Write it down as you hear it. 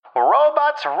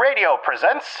Robots Radio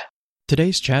presents...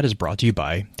 Today's chat is brought to you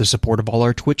by the support of all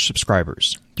our Twitch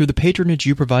subscribers. Through the patronage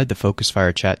you provide the Focus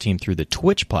Fire chat team through the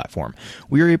Twitch platform,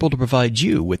 we are able to provide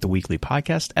you with the weekly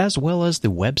podcast as well as the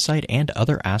website and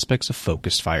other aspects of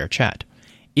Focus Fire chat.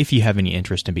 If you have any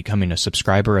interest in becoming a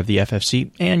subscriber of the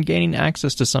FFC and gaining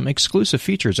access to some exclusive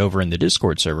features over in the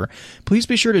Discord server, please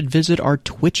be sure to visit our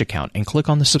Twitch account and click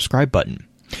on the subscribe button.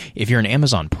 If you're an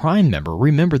Amazon Prime member,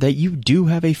 remember that you do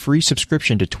have a free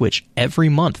subscription to Twitch every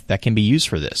month that can be used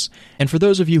for this. And for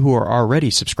those of you who are already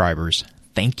subscribers,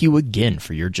 thank you again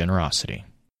for your generosity.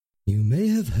 You may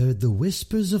have heard the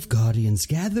whispers of guardians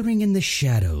gathering in the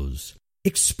shadows,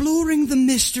 exploring the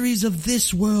mysteries of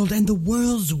this world and the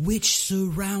worlds which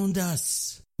surround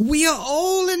us. We are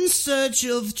all in search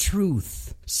of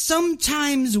truth.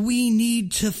 Sometimes we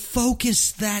need to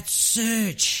focus that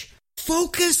search.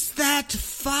 Focus that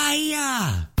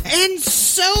fire. And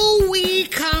so we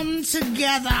come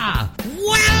together.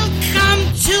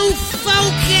 Welcome to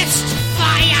Focused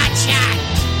Fire Chat.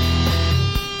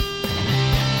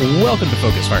 Welcome to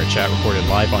Focus Fire Chat, recorded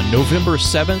live on November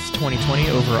 7th, 2020,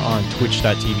 over on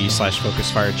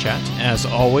twitch.tv/FocusFireChat. As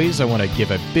always, I want to give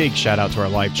a big shout out to our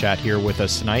live chat here with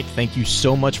us tonight. Thank you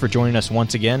so much for joining us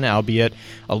once again, albeit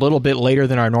a little bit later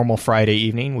than our normal Friday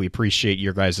evening. We appreciate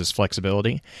your guys'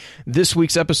 flexibility. This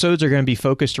week's episodes are going to be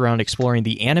focused around exploring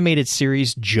the animated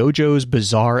series JoJo's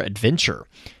Bizarre Adventure.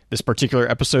 This particular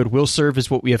episode will serve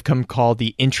as what we have come to call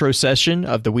the intro session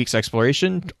of the week's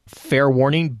exploration. Fair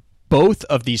warning, both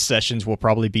of these sessions will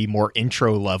probably be more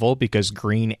intro level because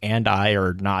Green and I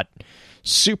are not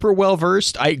super well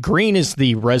versed. Green is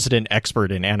the resident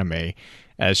expert in anime,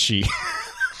 as she...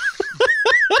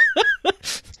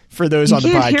 For those on the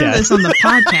podcast. You can't hear this on the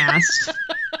podcast,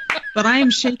 but I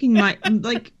am shaking my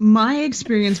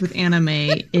experience with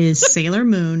anime is Sailor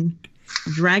Moon,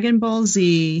 Dragon Ball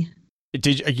Z. You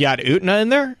got Utena in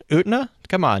there? Utena?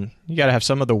 Come on. You got to have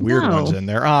some of the weird ones in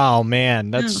there. Oh,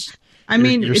 man. That's... No. I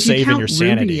mean, you're if saving you count your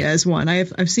sanity. Ruby as one,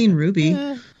 I've seen Ruby.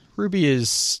 Ruby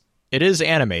is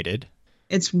animated.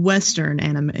 It's Western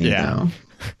anime, though.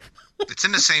 It's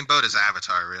in the same boat as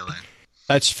Avatar, really.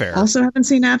 That's fair. Also haven't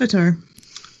seen Avatar.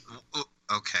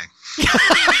 Okay.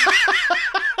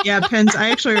 Yeah, Pens, I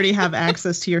actually already have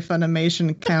access to your Funimation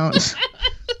account.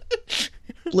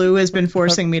 Blue has been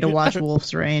forcing me to watch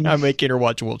Wolf's Rain. I'm making her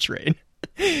watch Wolf's Rain.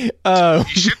 You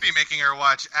should be making her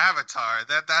watch Avatar.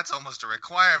 That's almost a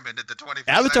requirement at the 21st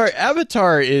century.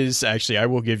 Avatar is actually, I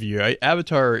will give you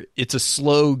Avatar. It's a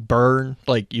slow burn.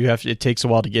 Like it takes a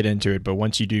while to get into it, but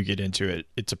once you do get into it,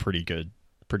 it's a pretty good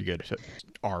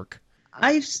arc.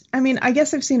 I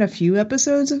guess I've seen a few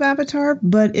episodes of Avatar,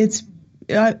 but it's.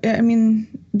 They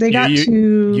got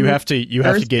to. You have to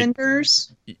get.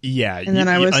 Yeah, and then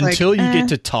until you get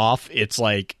to Toph, it's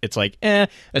like As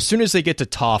soon as they get to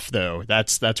Toph, though,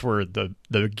 that's where the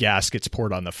gas gets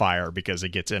poured on the fire because it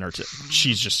gets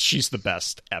she's the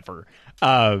best ever.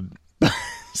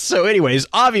 So anyways,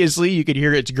 obviously you could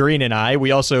hear it's Green and I.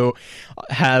 We also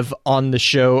have on the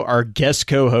show our guest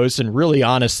co-host, and really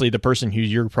honestly the person who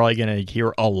you're probably going to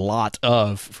hear a lot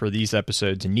of for these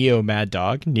episodes, Neo Mad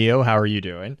Dog. Neo, how are you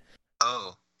doing?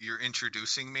 Oh, you're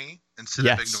introducing me? Instead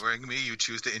of ignoring me, you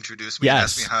choose to introduce me and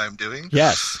ask me how I'm doing?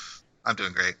 Yes. I'm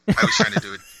doing great. I was trying to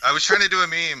do it. I was trying to do a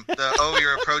meme.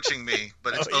 You're approaching me,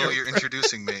 but it's you're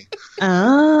introducing me.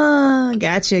 Oh,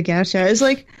 gotcha. It's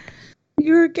like,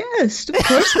 you're a guest. Of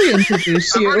course we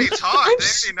introduce you. I've already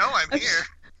talked. They know I'm here.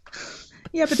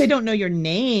 Yeah, but they don't know your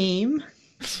name.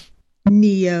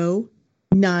 Neo,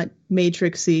 not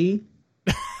Matrixy.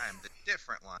 I'm the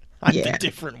different one. The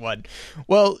different one.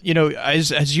 Well,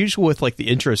 as usual with like the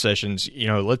intro sessions,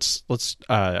 let's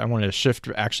I want to shift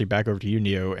actually back over to you,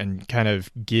 Neo, and kind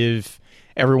of give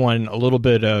everyone a little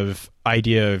bit of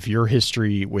idea of your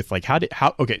history with like how did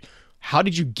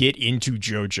you get into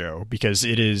JoJo? Because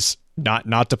it is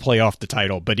not to play off the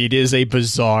title, but it is a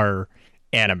bizarre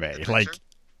anime. Adventure? Like,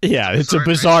 yeah, it's a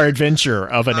bizarre adventure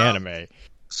of an anime.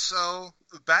 So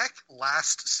back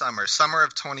last summer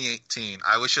of 2018,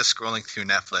 I was just scrolling through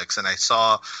Netflix and I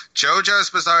saw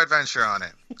JoJo's Bizarre Adventure on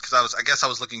it because I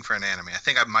was looking for an anime. I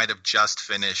think I might have just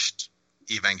finished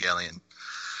Evangelion.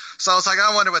 So I was like,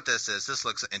 I wonder what this is. This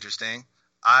looks interesting.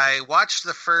 I watched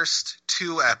the first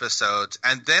 2 episodes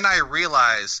and then I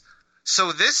realized,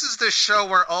 so this is the show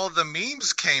where all the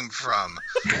memes came from.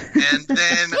 And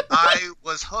then I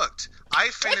was hooked. I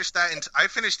finished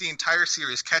the entire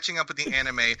series, catching up with the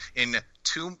anime in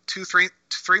 2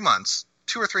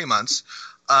 or 3 months.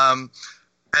 And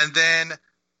then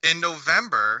in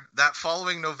November, that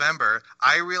following November,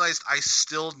 I realized I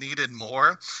still needed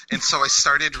more. And so I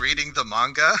started reading the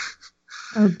manga.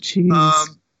 Oh, jeez.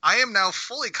 I am now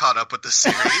fully caught up with the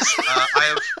series.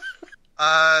 I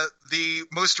have the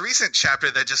most recent chapter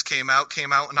that just came out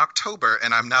in October,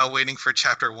 and I'm now waiting for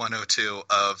chapter 102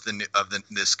 of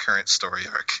this current story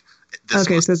arc. So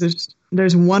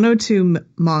there's 102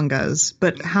 mangas,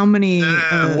 but how many?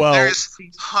 Well, there's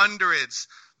hundreds.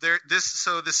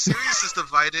 So the series is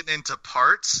divided into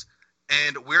parts,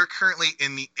 and we're currently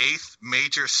in the 8th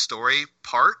major story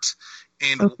part.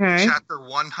 And chapter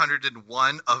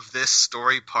 101 of this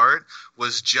story part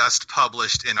was just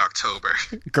published in October.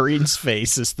 Green's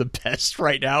face is the best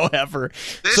right now ever.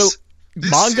 This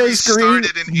manga's Green.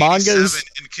 Started in manga's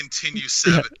and continues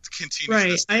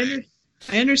right.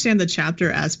 I understand the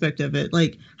chapter aspect of it.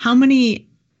 Like, how many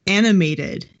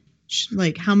animated?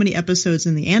 Like, how many episodes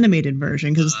in the animated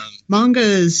version? Because manga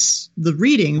is the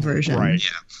reading version, right? Yeah.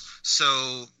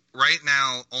 So right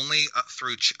now, only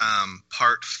through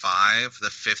part 5, the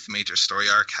 5th major story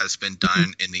arc has been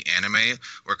done in the anime.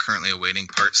 We're currently awaiting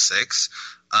part 6.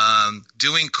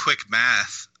 Doing quick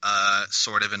math,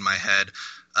 sort of in my head,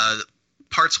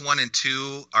 parts 1 and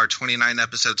 2 are 29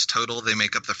 episodes total. They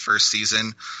make up the first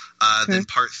season. Then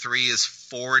part 3 is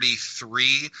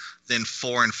 43. Then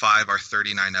 4 and 5 are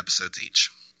 39 episodes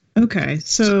each. Okay,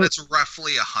 so that's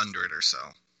roughly 100 or so.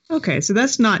 Okay, so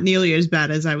that's not nearly as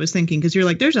bad as I was thinking, because you're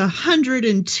like, there's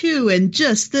 102 in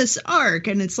just this arc,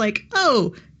 and it's like,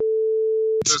 oh.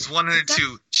 There's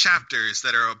 102 chapters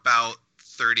that are about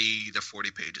 30 to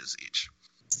 40 pages each.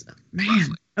 Man,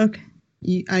 roughly. Okay.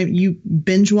 You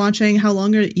binge watching? How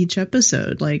long are each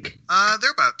episode? Like,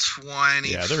 they're about 20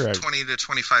 to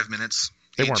 25 minutes.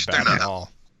 They weren't bad at all.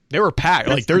 They were packed.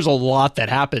 Like, there's a lot that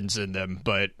happens in them,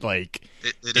 but like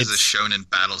it is a shonen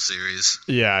battle series.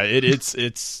 Yeah,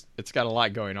 it's got a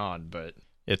lot going on, but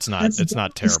it's not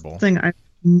terrible. Thing I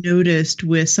noticed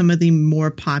with some of the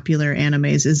more popular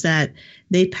animes is that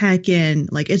they pack in,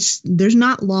 like, there's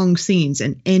not long scenes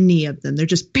in any of them. They're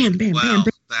just bam, bam, bam,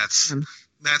 bam. That's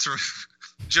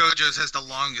JoJo's has the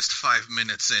longest 5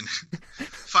 minutes in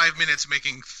 5 minutes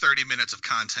making 30 minutes of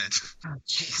content. Oh,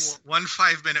 jeez. One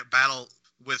 5-minute battle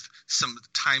with some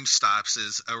time stops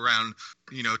is around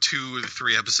 2 to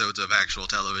 3 episodes of actual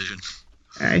television.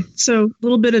 All right, so a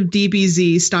little bit of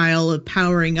DBZ style of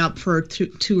powering up for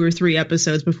two or 3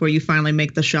 episodes before you finally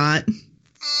make the shot.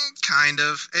 Kind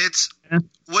of.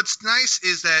 What's nice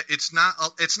is that it's not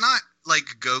like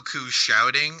Goku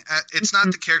shouting it's not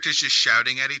the characters just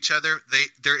shouting at each other.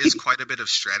 There is quite a bit of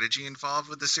strategy involved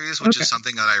with the series, which is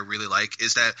something that I really like,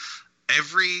 is that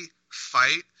every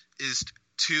fight is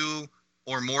 2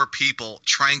 or more people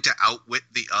trying to outwit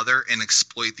the other and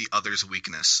exploit the other's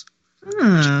weakness.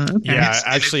 Okay. Yeah,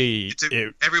 actually,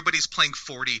 everybody's playing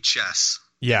 4D chess.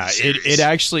 Yeah, it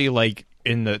actually, like,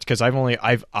 because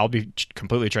I'll be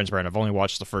completely transparent. I've only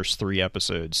watched the first 3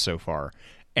 episodes so far,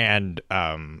 and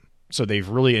so they've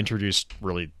really introduced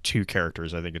 2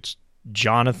 characters. I think it's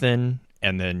Jonathan,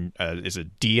 and then is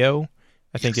it Dio?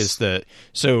 I think is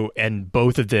and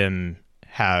both of them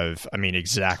have,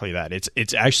 exactly that.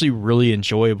 It's actually really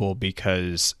enjoyable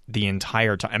because the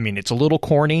entire time, it's a little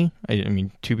corny,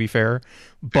 to be fair,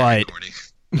 but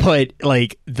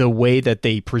like the way that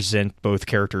they present both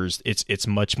characters, it's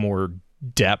much more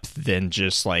depth than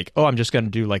just like, oh, I'm just going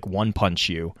to do like one punch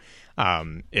you.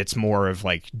 It's more of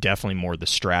like definitely more the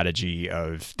strategy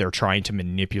of they're trying to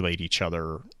manipulate each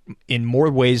other in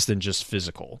more ways than just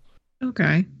physical.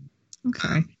 Okay.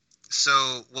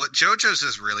 So what JoJo's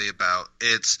is really about,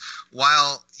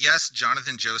 while, yes,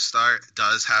 Jonathan Joestar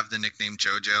does have the nickname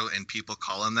JoJo and people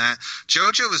call him that,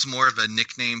 JoJo is more of a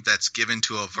nickname that's given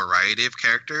to a variety of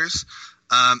characters.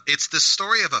 It's the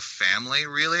story of a family,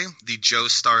 really, the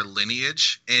Joestar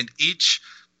lineage, and each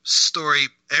story,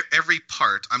 every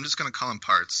part, I'm just going to call them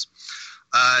parts,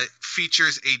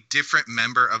 features a different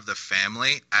member of the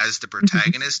family as the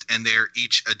protagonist, and they're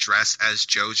each addressed as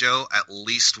JoJo at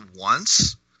least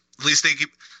once. At least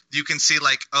you can see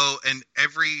like, oh, and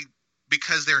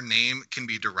because their name can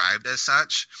be derived as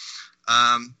such.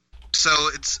 So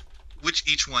it's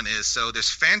which each one is. So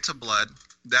there's Phantom Blood.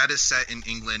 That is set in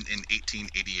England in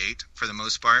 1888 for the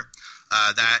most part.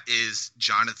 That is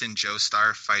Jonathan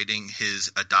Joestar fighting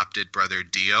his adopted brother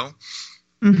Dio,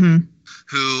 who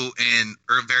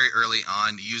very early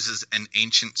on uses an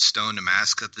ancient stone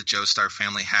mask that the Joestar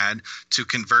family had to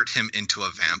convert him into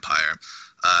a vampire.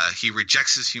 He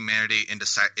rejects his humanity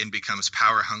and becomes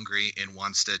power hungry and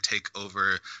wants to take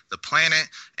over the planet,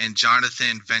 and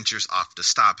Jonathan ventures off to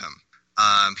stop him.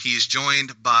 He's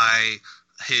joined by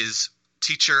his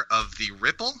teacher of the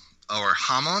Ripple, or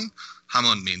Hamon.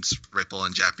 Hamon means ripple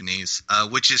in Japanese,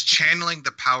 which is channeling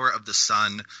the power of the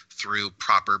sun through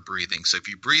proper breathing. So if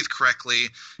you breathe correctly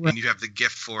and you have the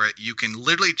gift for it, you can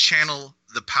literally channel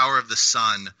the power of the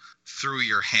sun through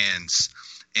your hands.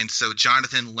 And so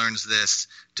Jonathan learns this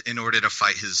in order to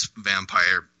fight his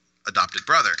vampire adopted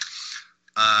brother.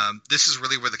 This is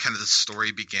really where the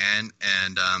story began,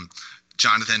 and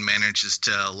Jonathan manages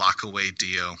to lock away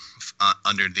Dio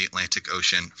under the Atlantic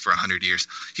Ocean for 100 years.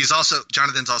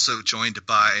 Jonathan's also joined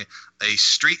by a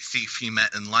street thief he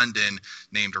met in London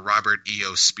named Robert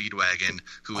E.O. Speedwagon,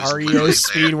 who is R.E.O.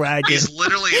 Speedwagon. He's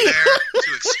literally there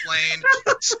to explain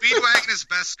Speedwagon is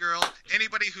best girl.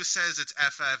 Anybody who says it's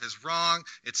FF is wrong.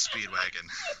 It's Speedwagon.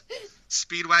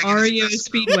 Speedwagon R.E.O. is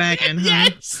best girl. Speedwagon, huh?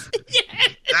 Yes.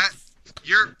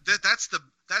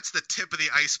 That's the tip of the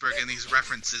iceberg in these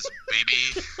references,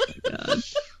 baby.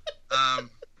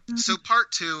 So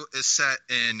part 2 is set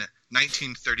in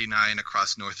 1939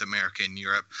 across North America and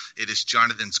Europe. It is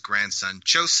Jonathan's grandson,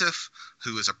 Joseph,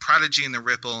 who is a prodigy in the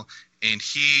Ripple, and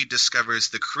he discovers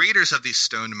the creators of these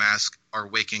stone masks are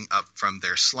waking up from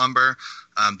their slumber.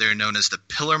 They're known as the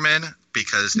Pillarmen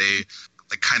because they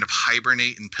kind of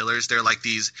hibernate in pillars. They're like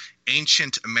these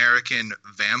ancient American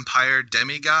vampire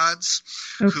demigods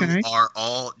who are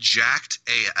all jacked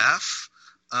AF.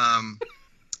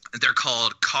 They're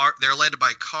called they're led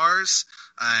by Cars,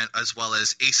 as well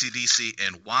as AC/DC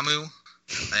and WAMU.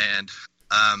 And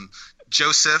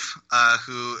Joseph,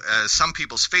 who is some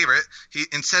people's favorite, he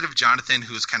instead of Jonathan,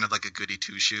 who's kind of like a goody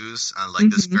two shoes,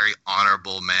 this very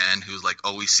honorable man who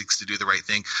always seeks to do the right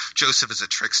thing. Joseph is a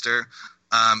trickster.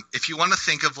 If you want to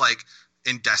think of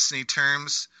in Destiny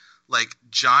terms,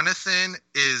 Jonathan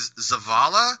is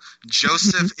Zavala,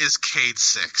 Joseph is Cade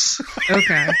 6.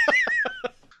 Okay.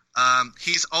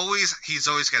 He's always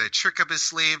got a trick up his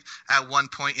sleeve. At one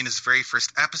point in his very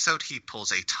first episode, he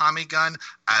pulls a Tommy gun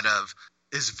out of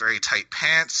his very tight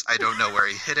pants. I don't know where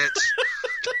he hid it.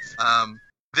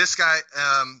 This guy,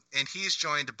 and he's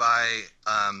joined by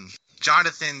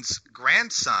Jonathan's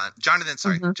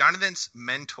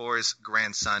mentor's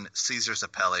grandson, Caesar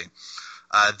Zappelli.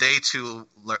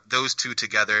 Those two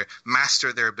together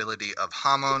master their ability of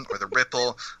Hamon, or the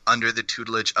Ripple, under the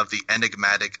tutelage of the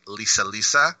enigmatic Lisa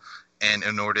Lisa, and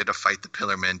in order to fight the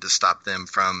Pillarmen to stop them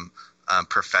from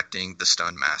perfecting the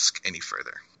stone mask any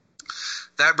further.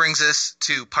 That brings us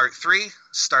to part 3,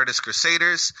 Stardust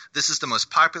Crusaders. This is the most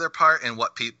popular part and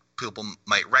what people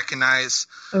might recognize.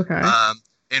 Okay.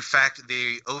 In fact,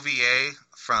 the OVA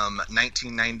from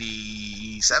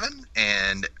 1997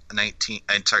 and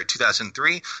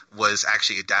 2003 was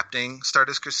actually adapting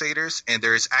Stardust Crusaders, and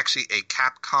there's actually a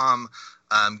Capcom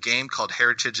game called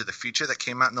Heritage of the Future that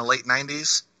came out in the late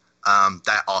 90s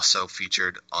that also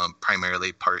featured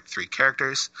primarily Part 3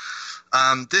 characters.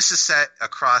 This is set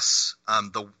across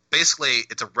basically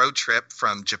it's a road trip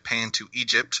from Japan to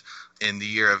Egypt in the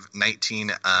year of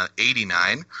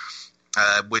 1989.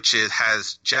 Which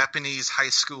has Japanese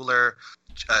high schooler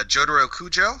Jotaro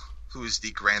Kujo, who is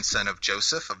the grandson of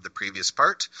Joseph of the previous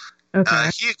part. Okay.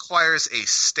 He acquires a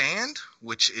stand,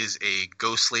 which is a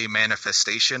ghostly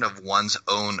manifestation of one's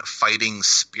own fighting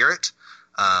spirit.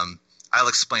 I'll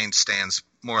explain stands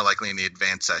more likely in the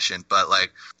advanced session, but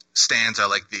stands are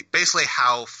basically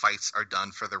how fights are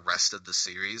done for the rest of the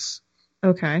series.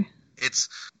 Okay. It's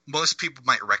most people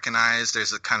might recognize.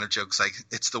 There's a kind of jokes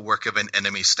it's the work of an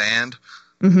enemy stand,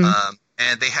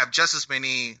 and they have just as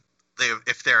many.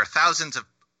 If there are thousands of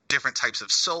different types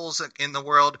of souls in the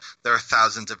world, there are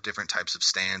thousands of different types of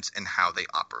stands and how they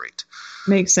operate.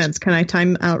 Makes sense. Can I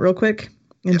time out real quick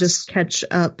and just catch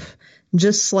up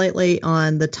just slightly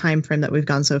on the time frame that we've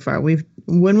gone so far?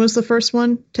 When was the first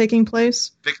one taking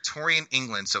place? Victorian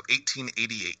England, so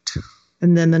 1888.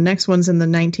 And then the next one's in the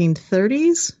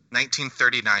 1930s?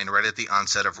 1939, right at the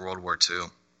onset of World War II.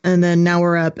 And then now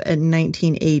we're up at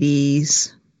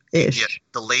 1980s-ish. Yeah,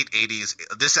 the late 80s.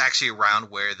 This is actually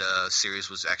around where the series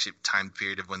was actually time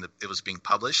period of when it was being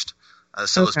published.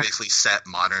 So it's basically set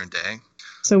modern day.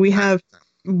 So we have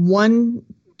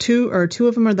two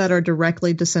of them that are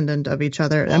directly descendant of each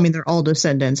other. Well, I mean, they're all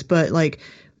descendants, but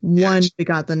one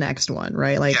begot the next one,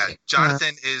 right?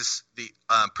 Jonathan is the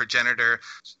progenitor.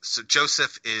 So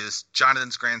Joseph is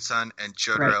Jonathan's grandson, and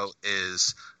Jotaro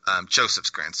is Joseph's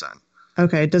grandson.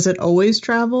 Okay. Does it always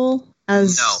travel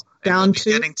as down to?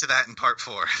 Getting to that in part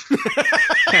 4.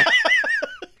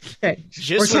 Okay.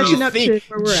 Just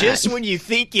when you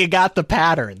think you got the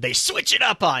pattern, they switch it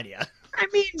up on you. I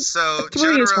mean, so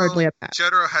 3 is hardly a pattern.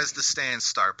 Jotaro has the stand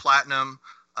Star Platinum.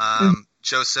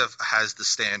 Joseph has the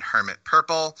stand Hermit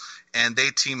Purple, and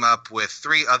they team up with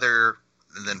 3 other,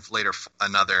 and then later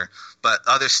another, but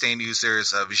other stand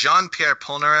users of Jean-Pierre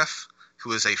Polnareff,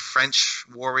 who is a French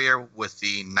warrior with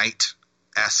the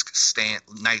knight-esque stand,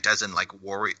 knight as in like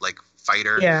warrior, like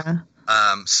fighter. Yeah.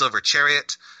 Silver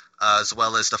Chariot, as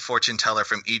well as the fortune teller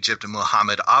from Egypt,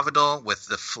 Muhammad Avadol, with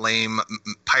the flame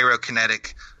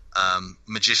pyrokinetic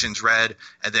magician's red,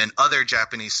 and then other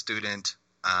Japanese student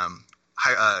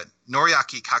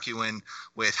Noriaki Kakuin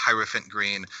with Hierophant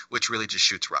Green, which really just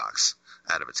shoots rocks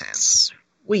out of its hands.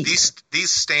 Sweet.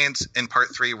 These stands in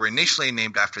Part 3 were initially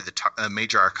named after the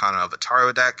major arcana of a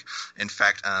Tarot deck. In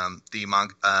fact, the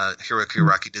Hiroki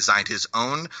Araki designed his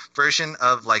own version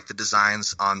of like the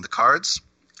designs on the cards,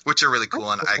 which are really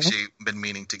cool, and I actually been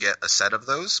meaning to get a set of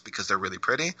those because they're really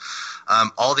pretty.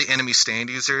 All the enemy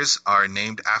stand users are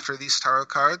named after these tarot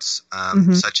cards,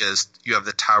 such as you have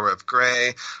the Tower of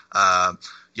Grey,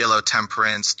 Yellow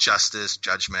Temperance, Justice,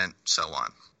 Judgment, so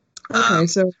on. Okay,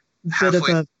 so a bit of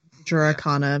a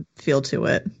Arcana feel to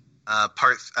it.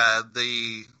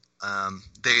 They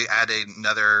add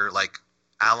another like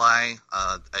ally,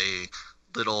 a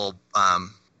little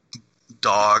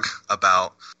dog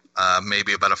about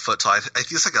maybe about a foot tall. I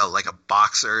think it's like a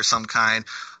boxer or some kind.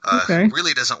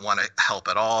 Really doesn't want to help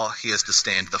at all. He has to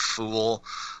stand the Fool.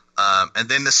 And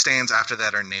then the stands after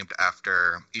that are named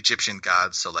after Egyptian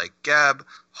gods, so like Geb,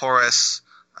 Horus,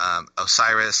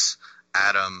 Osiris,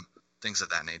 Adam, things of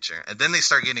that nature. And then they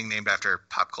start getting named after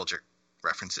pop culture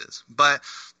references. But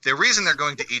the reason they're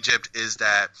going to Egypt is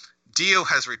that Dio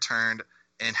has returned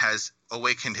and has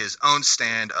awakened his own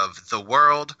stand of the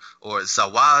world, or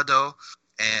Zawado,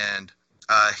 and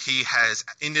he has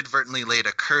inadvertently laid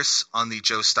a curse on the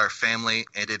Joestar family,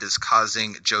 and it is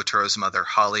causing Jotaro's mother,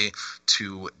 Holly,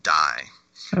 to die.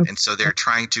 Okay. And so they're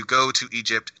trying to go to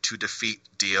Egypt to defeat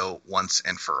Dio once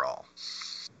and for all.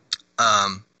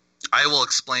 I will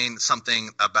explain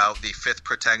something about the fifth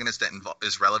protagonist that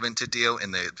is relevant to Dio in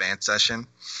the advanced session.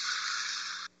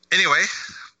 Anyway,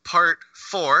 Part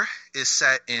 4 is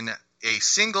set in a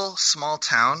single small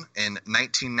town in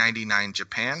 1999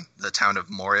 Japan, the town of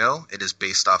Morio. It is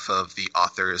based off of the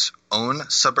author's own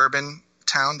suburban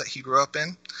town that he grew up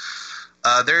in.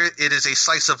 It is a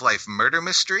slice of life murder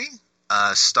mystery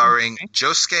starring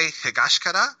Josuke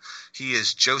Higashikata. He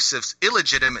is Joseph's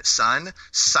illegitimate son,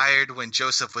 sired when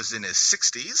Joseph was in his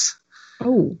 60s.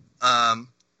 Oh.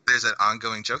 There's an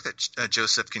ongoing joke that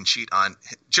Joseph can cheat on.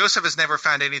 Joseph has never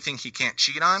found anything he can't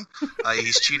cheat on.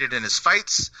 He's cheated in his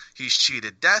fights, he's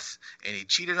cheated death, and he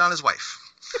cheated on his wife.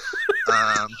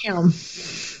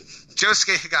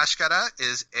 Josuke Higashikata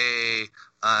is a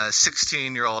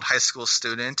 16-year-old high school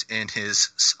student in his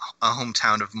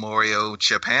hometown of Morio,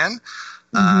 Japan.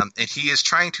 And he is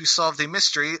trying to solve the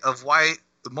mystery of why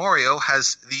Morio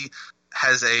has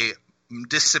a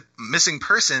missing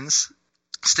persons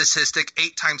statistic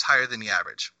 8 times higher than the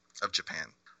average of Japan.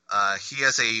 He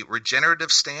has a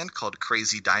regenerative stand called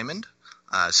Crazy Diamond,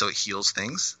 so it heals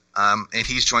things. And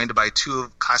he's joined by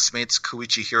 2 classmates,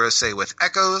 Koichi Hirose with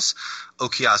Echoes,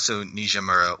 Okuyasu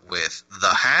Nijimura with The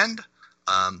Hand,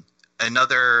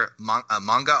 another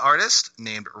manga artist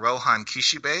named Rohan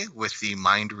Kishibe with the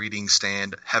mind-reading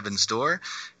stand Heaven's Door,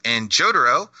 and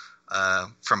Jotaro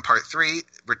from Part 3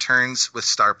 returns with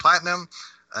Star Platinum.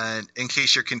 In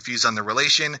case you're confused on the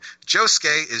relation,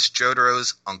 Josuke is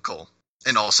Jotaro's uncle,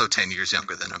 and also 10 years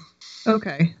younger than him.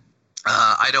 Okay.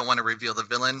 I don't want to reveal the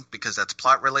villain because that's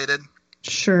plot related.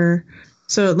 Sure.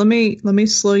 So let me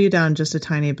slow you down just a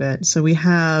tiny bit. So we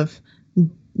have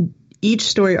each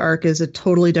story arc is a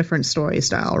totally different story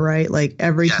style, right? Like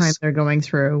every time they're going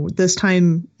through. This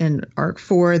time in arc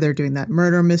 4, they're doing that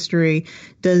murder mystery.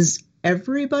 Does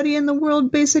everybody in the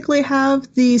world basically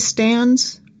have these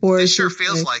stands? Or it sure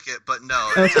feels like it, but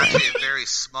no, it's actually a very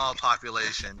small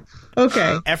population.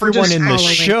 Okay, everyone in the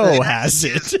show has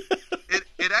it.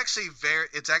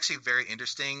 It's actually very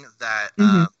interesting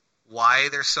that why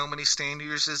there's so many stand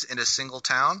users in a single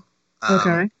town.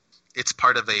 It's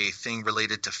part of a thing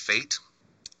related to fate,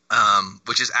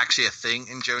 which is actually a thing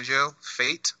in JoJo.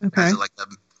 Fate as like a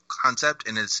concept,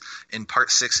 and is in Part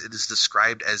 6. It is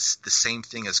described as the same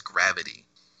thing as gravity.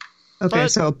 Okay,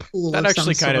 but so a pool. That of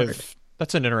actually some kind sort. of.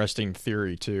 That's an interesting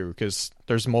theory too, because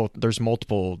there's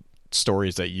multiple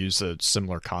stories that use a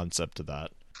similar concept to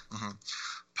that.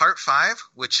 Part 5,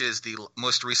 which is the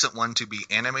most recent one to be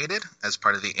animated as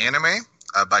part of the anime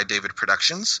by David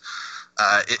Productions.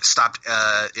 It stopped.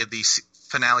 The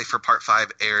finale for Part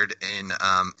 5 aired in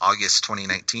August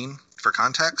 2019. For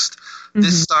context,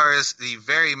 this stars the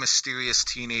very mysterious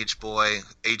teenage boy,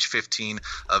 age 15,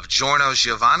 of Giorno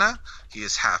Giovanna. He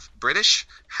is half British,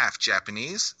 half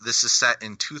Japanese. This is set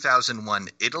in 2001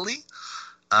 Italy.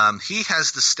 He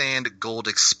has the stand Gold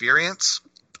Experience,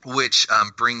 which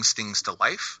brings things to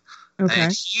life. Okay.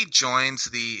 And he joins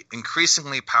the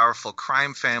increasingly powerful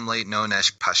crime family known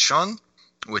as Passion,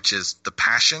 which is the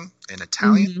passion in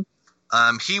Italian.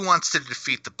 Mm-hmm. He wants to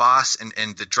defeat the boss and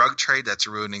end the drug trade that's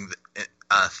ruining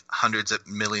hundreds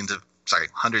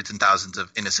and thousands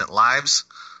of innocent lives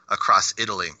across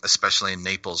Italy, especially in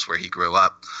Naples, where he grew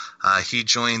up. He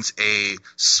joins a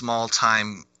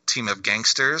small-time team of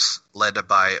gangsters led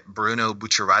by Bruno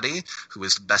Bucciarati, who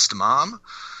is the best mom,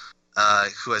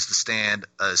 who has the stand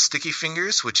Sticky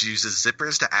Fingers, which uses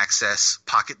zippers to access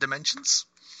pocket dimensions.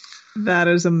 That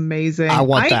is amazing. I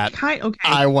want that. Okay.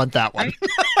 I want that one.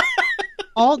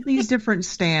 All these different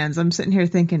stands. I'm sitting here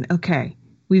thinking, okay,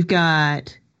 we've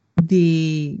got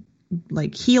the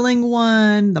healing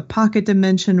one, the pocket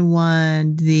dimension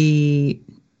one,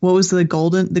 what was the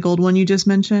gold one you just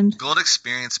mentioned? Gold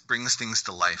experience brings things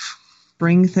to life.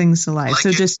 Bring things to life. Like so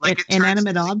it- just like it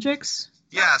inanimate turns- objects?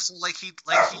 Yeah, so he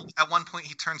at one point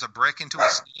he turns a brick into a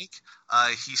snake.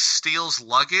 He steals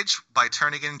luggage by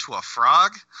turning it into a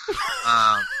frog.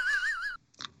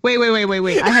 Wait.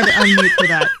 I had to unmute for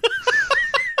that.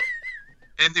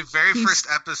 In the very first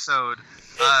episode,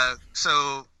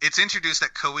 so it's introduced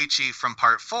that Koichi from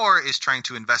part 4 is trying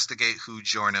to investigate who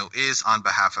Giorno is on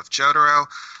behalf of Jotaro.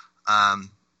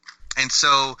 And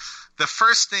so the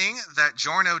first thing that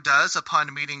Giorno does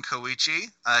upon meeting Koichi,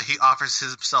 he offers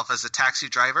himself as a taxi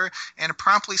driver and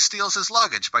promptly steals his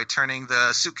luggage by turning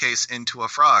the suitcase into a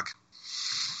frog.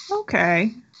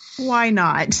 Okay. Why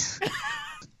not?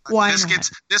 Why This not?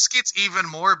 gets even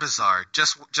more bizarre.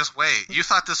 Just wait. You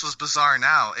thought this was bizarre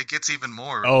now. It gets even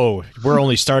more. Oh, we're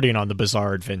only starting on the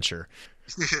bizarre adventure.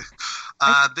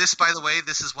 This, by the way,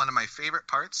 this is one of my favorite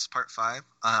parts, part 5.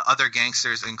 Other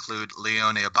gangsters include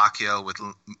Leone Abacchio with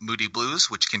Moody Blues,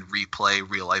 which can replay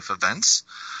real-life events.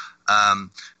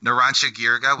 Narancia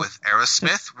Girga with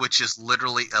Aerosmith, which is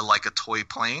literally like a toy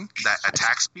plane that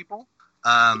attacks people.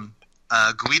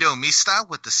 Guido Mista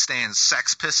with the stand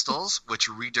Sex Pistols, which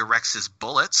redirects his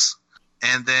bullets.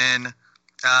 And then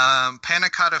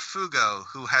Panicotta Fugo,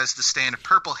 who has the stand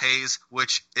Purple Haze,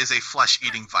 which is a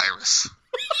flesh-eating virus.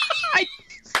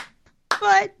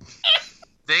 But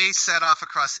They set off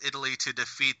across Italy to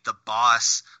defeat the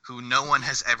boss, who no one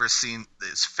has ever seen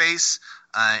his face,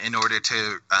 in order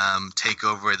to take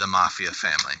over the mafia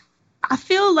family. I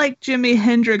feel like Jimi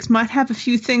Hendrix might have a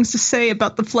few things to say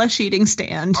about the flesh-eating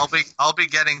stand. I'll be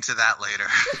getting to that later.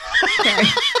 Okay.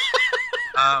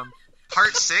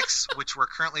 Part 6, which we're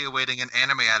currently awaiting an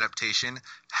anime adaptation,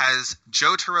 has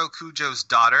Jotaro Kujo's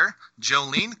daughter,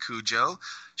 Jolene Kujo.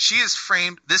 She is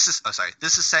framed. This is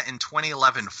set in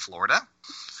 2011 Florida.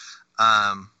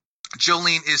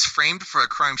 Jolene is framed for a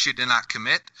crime she did not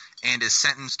commit and is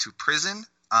sentenced to prison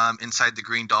inside the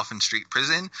Green Dolphin Street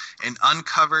prison, and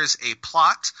uncovers a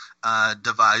plot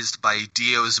devised by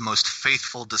Dio's most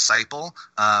faithful disciple,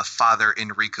 Father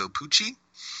Enrico Pucci.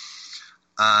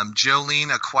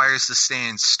 Jolene acquires the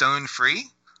stand Stone Free,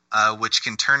 which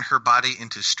can turn her body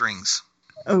into strings.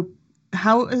 Oh,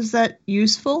 how is that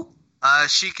useful?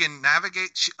 She can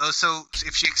navigate. So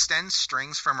if she extends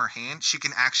strings from her hand, she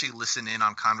can actually listen in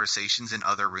on conversations in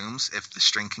other rooms if the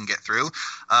string can get through.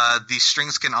 These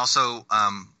strings can also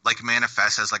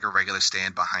manifest as like a regular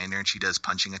stand behind her, and she does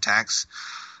punching attacks.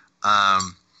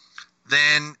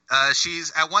 Then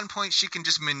she's at one point she can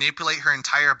just manipulate her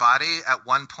entire body at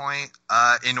one point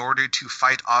in order to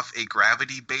fight off a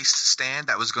gravity-based stand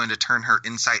that was going to turn her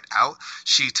inside out.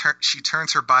 She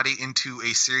turns her body into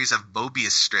a series of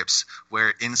Mobius strips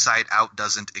where inside out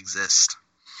doesn't exist.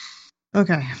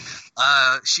 Okay.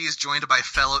 She is joined by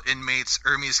fellow inmates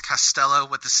Hermes Costello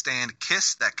with the stand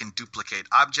Kiss that can duplicate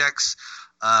objects.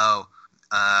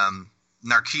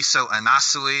 Narciso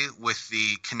Anasui with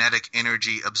the kinetic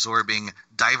energy absorbing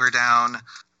Diver Down.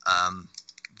 A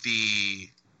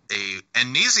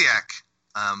amnesiac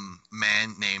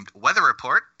man named Weather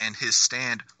Report and his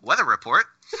stand Weather Report.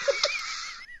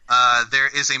 There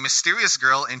is a mysterious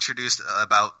girl introduced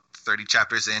about 30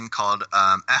 chapters in called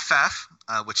FF,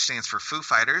 which stands for Foo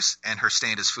Fighters, and her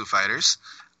stand is Foo Fighters.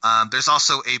 There's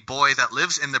also a boy that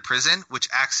lives in the prison,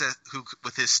 who,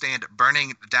 with his stand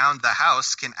burning down the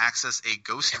house, can access a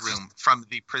ghost room from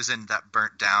the prison that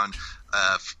burnt down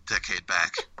a decade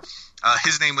back.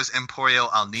 His name was Emporio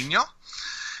Al Nino,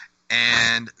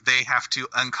 and they have to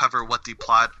uncover what the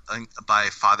plot by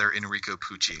Father Enrico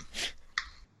Pucci.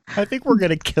 I think we're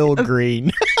gonna kill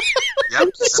Green. Yep.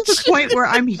 I'm just at the point where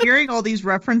I'm hearing all these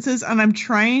references and I'm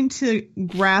trying to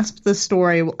grasp the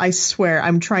story. I swear,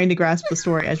 I'm trying to grasp the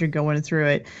story as you're going through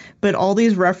it. But all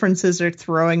these references are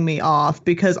throwing me off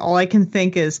because all I can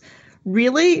think is,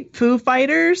 really? Foo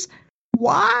Fighters?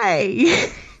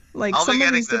 Why? I'll be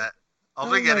getting that. I'll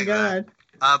be getting that.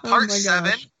 Part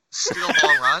 7, Steel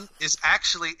Ball Run, is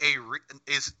actually a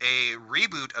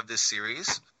reboot of this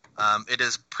series. It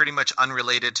is pretty much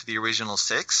unrelated to the original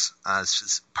 6.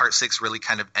 Part 6 really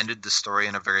kind of ended the story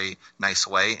in a very nice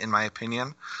way, in my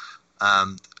opinion.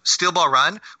 Steel Ball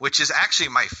Run, which is actually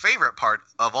my favorite part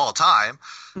of all time,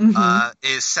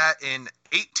 is set in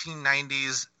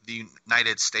 1890s the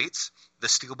United States. The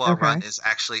Steel Ball Run is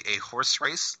actually a horse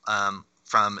race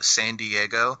from San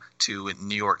Diego to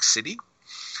New York City.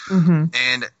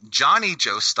 And Johnny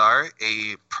Joestar,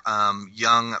 a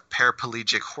young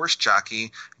paraplegic horse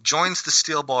jockey, joins the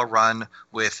Steel Ball Run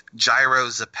with Gyro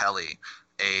Zappelli,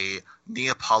 a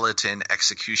Neapolitan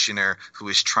executioner who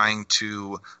is trying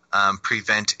to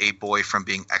prevent a boy from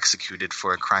being executed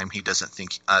for a crime he doesn't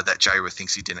think that Gyro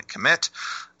thinks he didn't commit.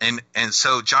 And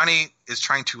so Johnny is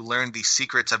trying to learn the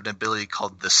secrets of an ability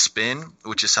called the Spin,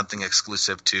 which is something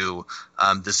exclusive to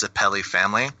the Zappelli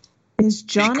family. Is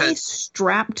Johnny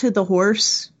strapped to the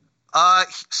horse?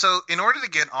 So in order to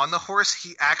get on the horse,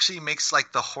 he actually makes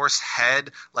like the horse head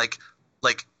like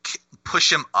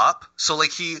push him up. So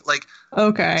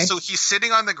so he's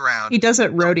sitting on the ground. He does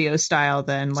it rodeo style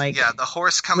then, the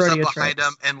horse comes up behind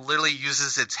him and literally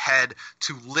uses its head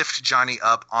to lift Johnny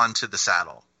up onto the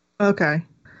saddle. Okay.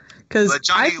 But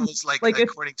Johnny was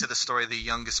according to the story, the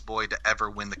youngest boy to ever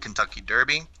win the Kentucky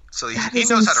Derby. So he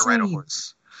knows how to ride a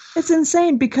horse. It's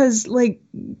insane because,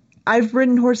 I've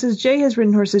ridden horses. Jay has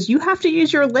ridden horses. You have to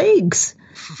use your legs.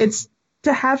 It's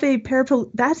to have a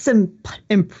that's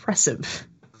impressive.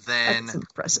 That's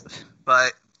impressive.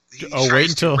 But he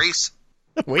tries to race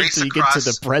till you get to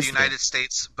the president. The United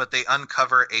States, but they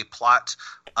uncover a plot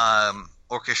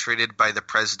orchestrated by the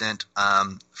president,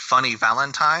 Funny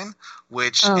Valentine,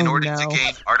 which in order to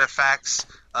gain artifacts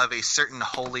of a certain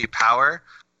holy power,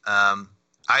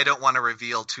 I don't want to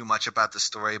reveal too much about the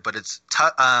story, but it's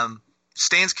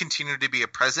stands continue to be a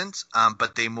presence,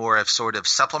 but they more of sort of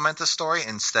supplement the story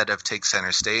instead of take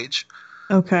center stage.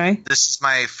 Okay. This is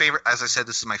my favorite. As I said,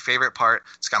 this is my favorite part.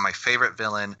 It's got my favorite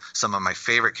villain, some of my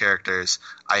favorite characters.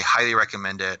 I highly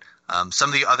recommend it.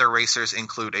 Some of the other racers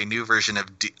include a new version of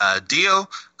Dio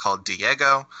called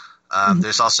Diego.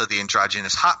 There's also the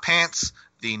androgynous Hot Pants,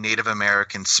 the Native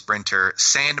American sprinter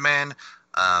Sandman,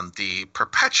 the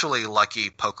perpetually lucky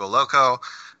Poco Loco,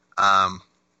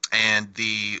 and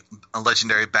the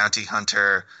legendary bounty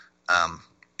hunter,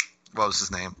 what was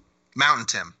his name? Mountain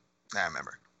Tim. I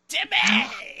remember. Timmy!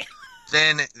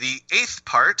 Then the 8th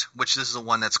part, which is the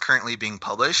one that's currently being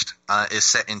published, is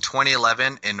set in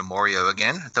 2011 in Morio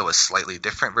again, though a slightly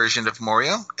different version of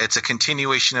Morio. It's a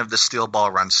continuation of the Steel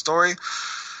Ball Run story.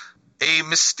 A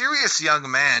mysterious young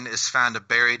man is found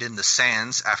buried in the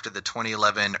sands after the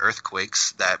 2011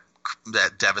 earthquakes that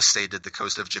devastated the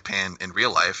coast of Japan in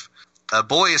real life. A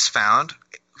boy is found,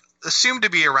 assumed to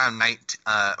be around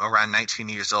 19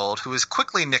 years old, who is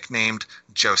quickly nicknamed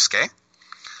Josuke.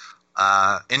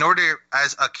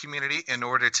 As a community, in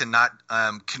order to not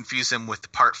confuse him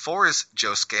with Part 4's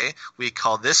Josuke, we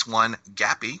call this one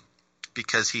Gappy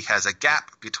because he has a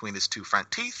gap between his 2 front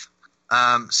teeth.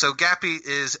 So Gappy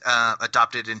is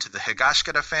adopted into the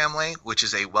Higashikata family, which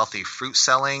is a wealthy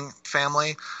fruit-selling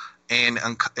family, and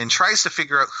tries to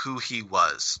figure out who he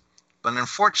was. But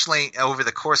unfortunately, over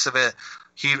the course of it,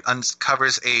 he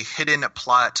uncovers a hidden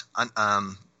plot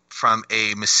from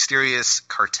a mysterious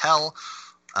cartel,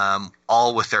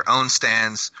 all with their own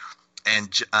stands, and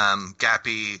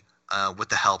Gappy, with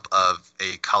the help of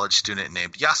a college student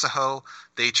named Yasuho,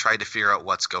 they try to figure out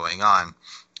what's going on.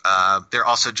 They're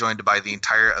also joined by the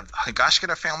entire of the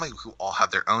Higashikata family, who all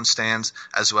have their own stands,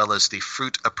 as well as the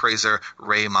fruit appraiser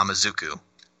Rei Mamazuku.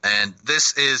 And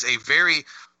this is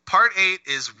Part 8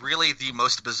 is really the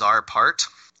most bizarre part.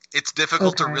 It's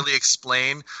difficult to really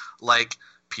explain,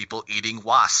 people eating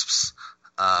wasps.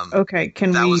 Okay,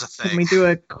 can we do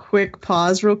a quick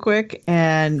pause real quick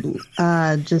and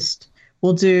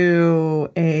we'll do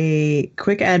a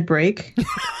quick ad break.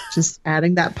 Just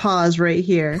adding that pause right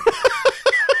here.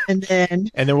 And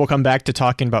then we'll come back to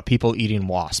talking about people eating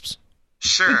wasps.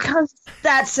 Sure. Because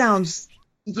that sounds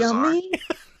yummy.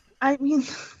 I mean,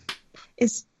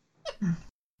 it's...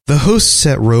 The hosts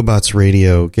at Robots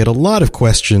Radio get a lot of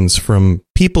questions from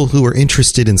people who are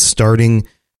interested in starting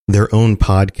their own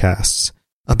podcasts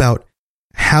about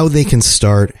how they can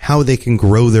start, how they can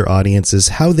grow their audiences,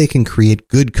 how they can create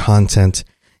good content,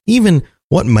 even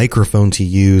what microphone to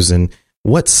use and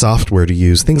what software to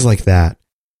use, things like that.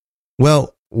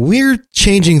 Well, we're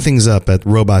changing things up at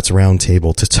Robots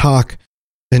Roundtable to talk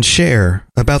and share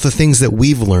about the things that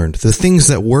we've learned, the things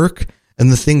that work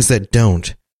and the things that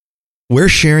don't. We're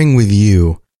sharing with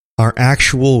you our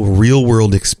actual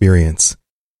real-world experience.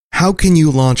 how can you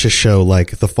launch a show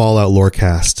like the Fallout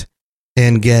Lorecast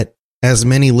and get as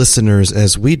many listeners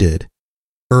as we did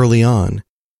early on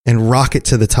and rocket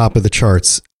to the top of the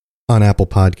charts on Apple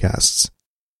Podcasts?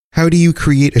 How do you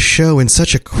create a show in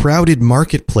such a crowded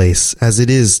marketplace as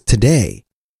it is today,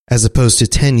 as opposed to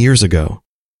 10 years ago?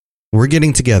 We're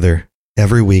getting together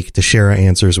every week to share our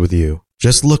answers with you.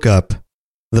 Just look up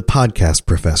The Podcast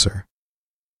Professor,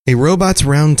 a Robots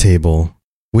Roundtable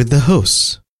with the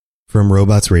hosts from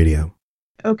Robots Radio.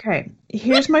 Okay,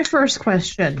 here's my first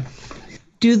question.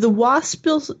 Do the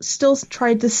wasps still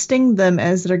try to sting them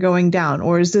as they're going down?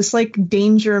 Or is this like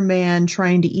Danger Man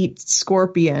trying to eat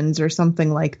scorpions or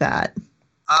something like that?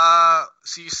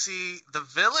 So you see, the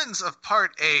villains of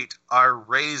Part 8 are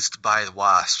raised by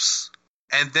wasps,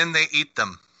 and then they eat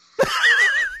them.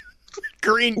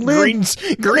 Green's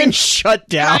shut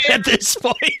down at this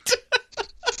point.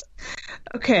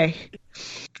 Okay.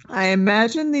 I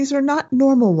imagine these are not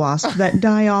normal wasps that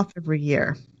die off every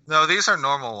year. No, these are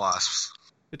normal wasps.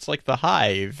 It's like the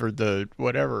Hive or the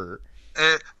whatever.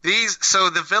 So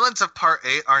the villains of Part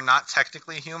 8 are not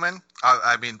technically human.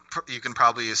 I mean, you can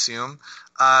probably assume.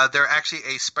 They're actually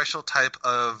a special type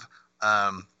of,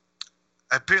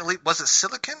 apparently, was it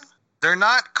silicon? They're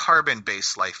not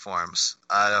carbon-based life forms.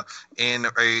 In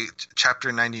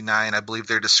Chapter 99, I believe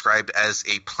they're described as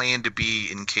a plan to be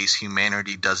in case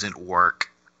humanity doesn't work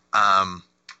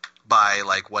by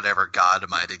like whatever god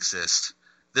might exist.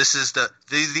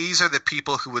 These are the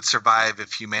people who would survive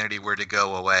if humanity were to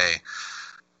go away,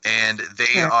 and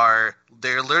they're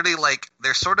literally like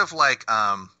they're sort of like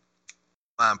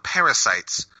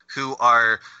parasites who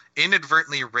are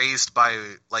inadvertently raised by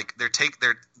like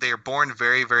they're born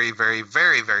very very very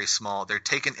very very small. They're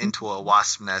taken into a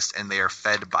wasp nest and they are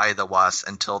fed by the wasp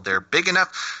until they're big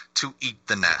enough to eat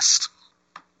the nest.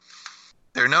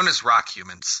 They're known as rock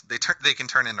humans. They can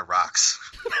turn into rocks.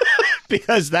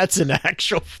 Because that's a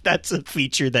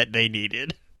feature that they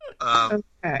needed.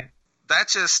 Okay.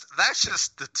 That's just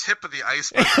the tip of the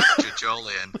iceberg of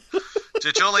Jajolian.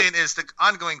 Jajolian is the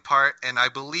ongoing part, and I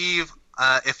believe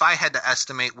if I had to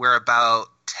estimate, we're about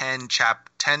 10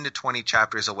 to 20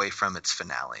 chapters away from its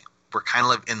finale. We're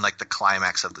kind of in like the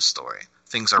climax of the story.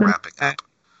 Things are wrapping up.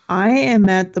 I am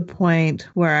at the point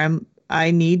where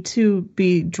I need to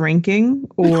be drinking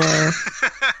or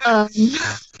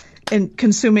and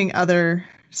consuming other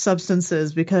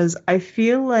substances, because I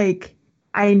feel like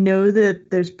I know that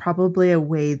there's probably a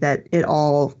way that it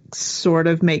all sort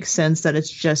of makes sense, that it's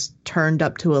just turned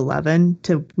up to 11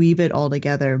 to weave it all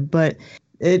together. But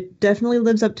it definitely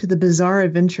lives up to the Bizarre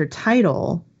Adventure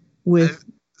title with...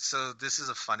 So this is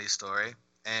a funny story.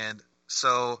 And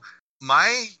so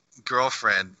my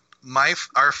girlfriend...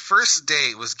 Our first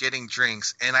date was getting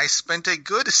drinks, and I spent a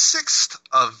good sixth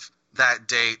of that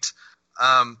date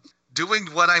doing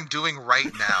what I'm doing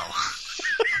right now.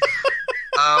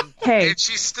 Hey, and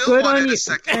she still wanted a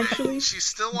second Actually, date. She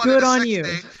still wanted good a on second you.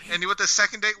 date. And you know what the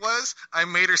second date was? I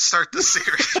made her start the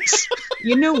series.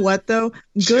 You know what, though?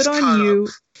 She's Good on caught you up.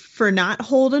 for not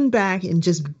holding back and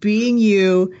just being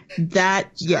you. That,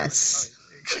 yes.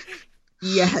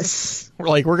 Yes.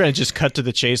 We're going to just cut to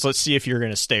the chase. Let's see if you're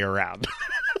going to stay around.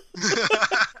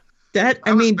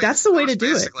 That's the way to do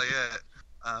it. Basically it.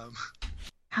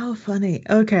 How funny.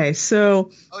 Okay,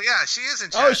 so... Oh, yeah, she is in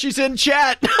chat. Oh, she's in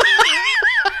chat.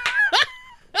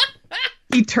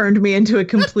 He turned me into a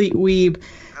complete weeb.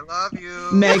 I love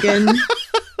you. Megan,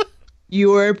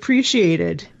 you are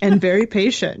appreciated and very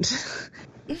patient. She's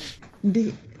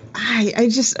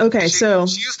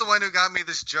the one who got me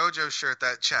this JoJo shirt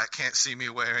that chat can't see me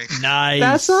wearing. Nice.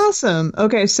 That's awesome.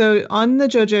 Okay, so on the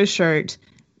JoJo shirt,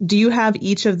 do you have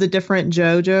each of the different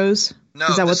JoJos? No,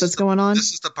 is that what's going on?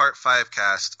 This is the Part 5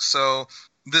 cast. So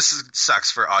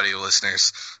sucks for audio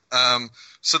listeners.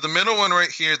 So the middle one right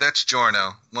here, that's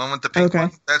Giorno. One with the pink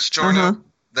one, that's Giorno. Uh-huh.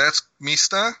 That's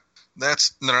Mista.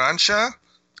 That's Narancia,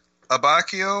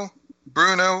 Abacchio,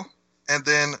 Bruno, and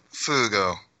then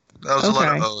Fugo. That was a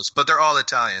lot of O's, but they're all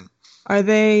Italian.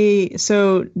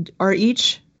 Are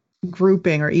each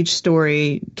grouping or each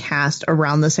story cast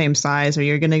around the same size, or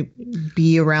you're going to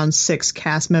be around 6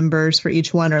 cast members for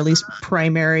each one, or at least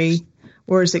primary,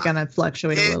 or is it going to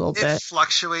fluctuate a little bit? It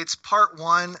fluctuates. Part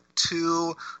 1,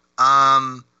 2,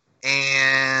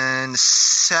 and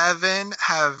 7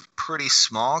 have pretty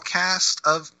small cast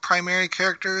of primary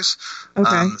characters.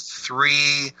 Okay.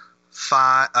 3,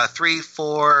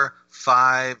 4,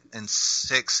 5, and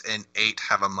 6, and 8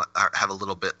 have a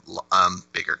little bit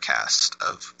bigger cast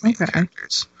of main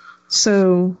characters.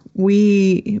 So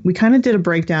we kind of did a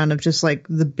breakdown of just like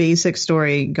the basic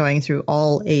story going through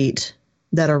all 8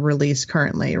 that are released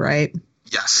currently, right?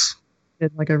 Yes.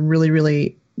 Did like a really,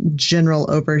 really general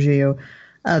overview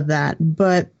of that.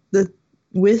 But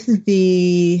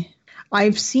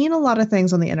I've seen a lot of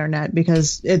things on the internet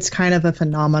because it's kind of a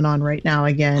phenomenon right now,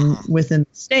 again, within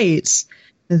the States,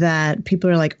 that people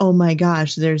are like, oh my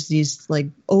gosh, there's these like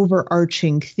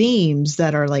overarching themes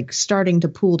that are like starting to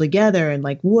pool together, and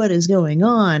like, what is going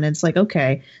on? And it's like,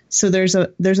 okay, so there's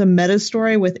a meta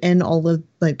story within all of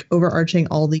like overarching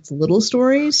all these little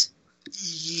stories.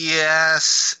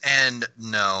 Yes and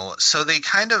no. So they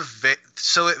kind of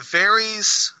so it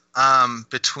varies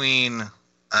between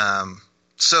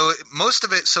so most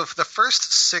of it. So for the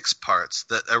first 6 parts,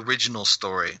 the original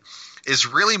story is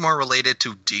really more related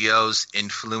to Dio's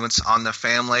influence on the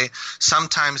family.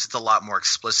 Sometimes it's a lot more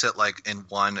explicit, like in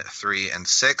 1, 3, and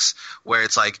 6, where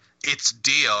it's like it's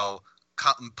Dio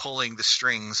pulling the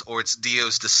strings, or it's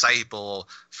Dio's disciple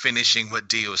finishing what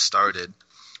Dio started.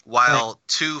 While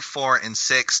 2, 4, and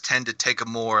 6 tend to take a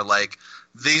more like,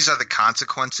 these are the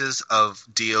consequences of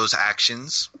Dio's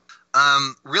actions.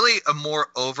 Really a more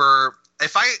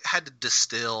if I had to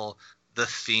distill the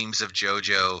themes of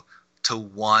JoJo to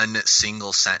one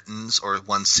single sentence or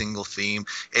one single theme,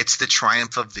 it's the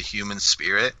triumph of the human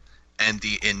spirit and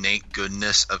the innate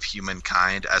goodness of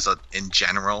humankind in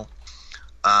general.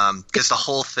 Because the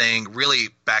whole thing, really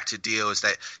back to Dio, is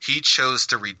that he chose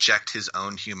to reject his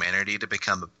own humanity to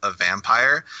become a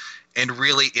vampire. And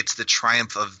really, it's the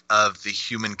triumph of the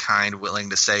humankind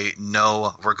willing to say,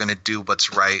 no, we're going to do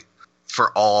what's right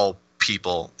for all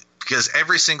people. Because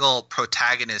every single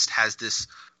protagonist has this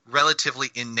relatively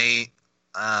innate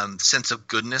sense of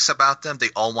goodness about them. They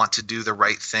all want to do the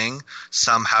right thing.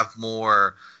 Some have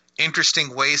more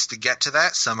interesting ways to get to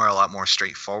that. Some are a lot more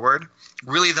straightforward.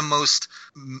 Really, the most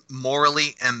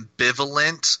morally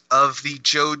ambivalent of the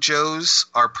JoJos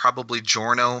are probably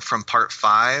Giorno from part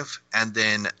 5 and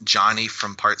then Johnny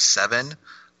from part 7.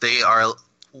 They are,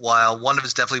 while one of them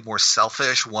is definitely more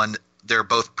selfish, they're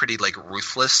both pretty like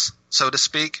ruthless, so to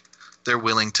speak. They're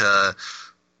willing to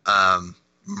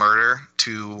murder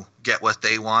to get what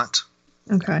they want.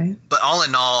 Okay. But all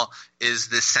in all is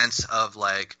this sense of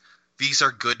like, these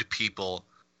are good people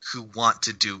who want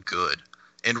to do good.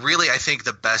 And really, I think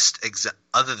the best,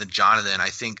 other than Jonathan, I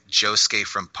think Josuke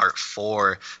from part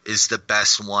 4 is the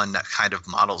best one that kind of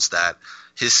models that.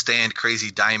 His stand, Crazy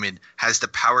Diamond, has the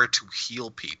power to heal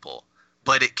people,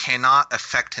 but it cannot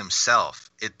affect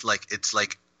himself. It's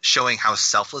like showing how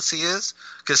selfless he is,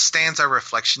 because stands are a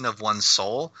reflection of one's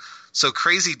soul. So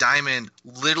Crazy Diamond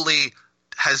literally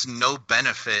has no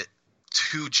benefit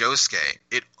to Josuke.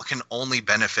 It can only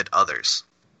benefit others.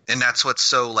 And that's what's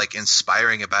so like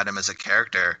inspiring about him as a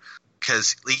character,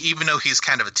 because like, even though he's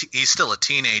kind of he's still a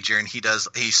teenager and he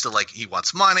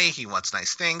wants money, he wants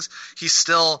nice things. He's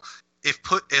still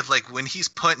when he's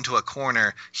put into a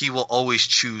corner, he will always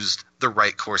choose the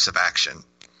right course of action.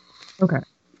 Okay.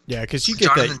 Yeah, because you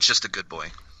get Jonathan's just a good boy.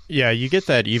 Yeah, you get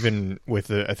that even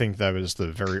with I think that was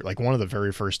one of the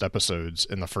very first episodes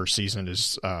in the first season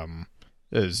is I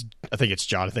think it's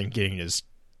Jonathan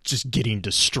getting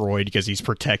destroyed because he's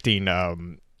protecting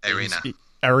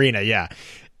Arena, yeah.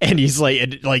 And he's like,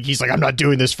 I'm not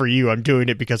doing this for you. I'm doing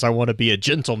it because I want to be a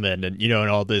gentleman, and and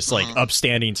all this like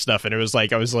upstanding stuff. And it was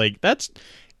like, I was like,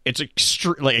 it's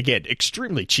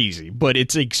extremely cheesy, but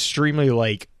it's extremely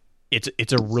like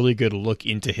it's a really good look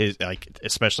into his, like,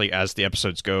 especially as the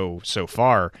episodes go so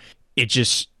far. It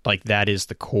just like that is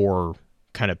the core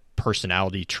kind of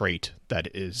personality trait that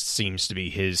seems to be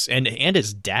his, and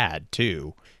his dad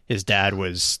too. His dad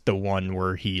was the one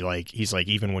where he's like,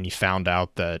 even when he found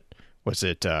out that, was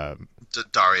it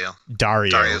Dario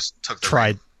took the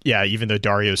ring. Yeah, even though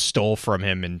Dario stole from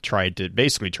him and tried to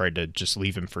just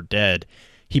leave him for dead,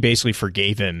 he basically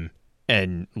forgave him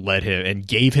and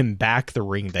gave him back the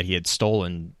ring that he had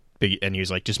stolen. And he was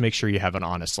like, just make sure you have an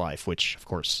honest life, which of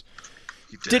course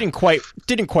didn't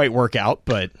quite work out.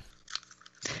 But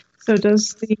so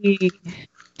does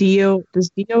Dio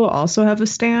also have a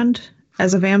stand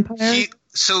as a vampire?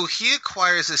 He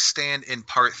acquires a stand in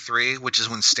part 3, which is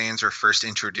when stands were first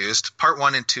introduced. Part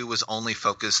 1 and 2 was only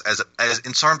focused as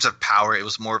in terms of power. It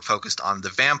was more focused on the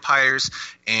vampires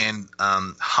and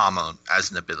Hamon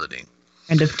as an ability.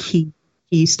 Kind of key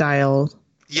style.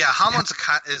 Yeah, Hamon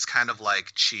is kind of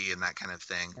like chi and that kind of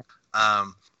thing.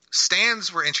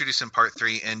 Stands were introduced in part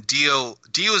 3, and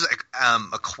Dio's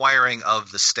acquiring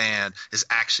of the stand is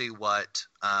actually what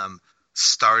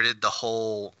started the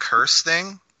whole curse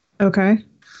thing. Okay.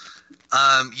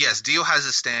 Yes, Dio has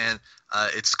a stand.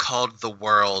 It's called the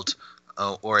World,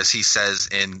 or as he says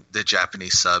in the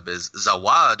Japanese sub, is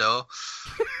Zawado.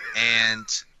 And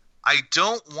I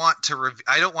don't want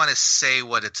to say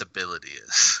what its ability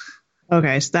is.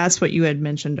 Okay, so that's what you had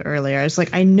mentioned earlier. I was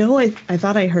like, I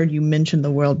thought I heard you mention the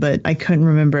world, but I couldn't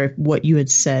remember what you had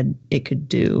said it could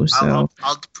do. So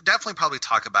I'll definitely probably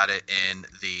talk about it in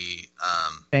the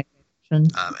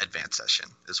advanced session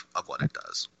of what it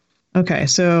does. Okay,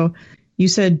 so you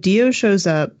said Dio shows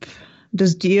up.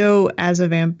 Does Dio, as a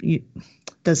vamp,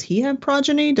 does he have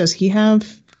progeny? Does he have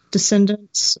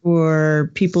descendants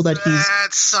or people that he's...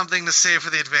 That's something to say for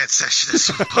the advanced session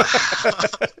as well.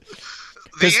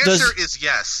 The answer is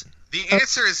yes. The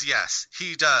answer is yes,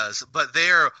 he does, but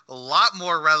they are a lot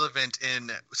more relevant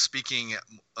in speaking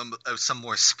of some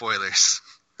more spoilers.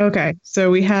 Okay,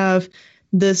 so we have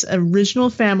this original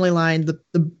family line,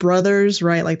 the brothers,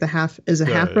 right? Like half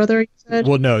brother, you said?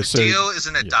 Well, no, so Dio is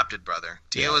an adopted brother.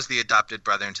 Dio is the adopted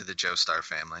brother into the Joestar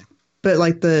family. But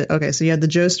so you have the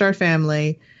Joestar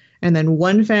family, and then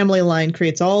one family line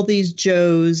creates all these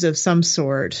Joes of some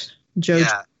sort.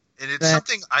 Yeah. And it's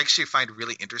something I actually find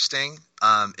really interesting,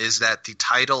 is that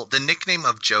the nickname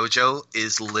of JoJo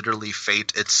is literally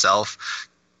fate itself,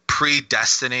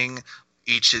 predestining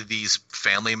each of these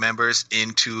family members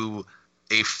into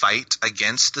a fight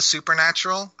against the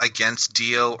supernatural, against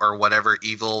Dio or whatever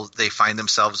evil they find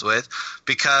themselves with.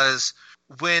 Because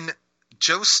when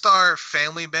Joestar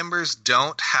family members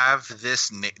don't have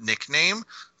this nickname,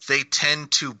 they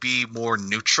tend to be more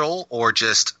neutral or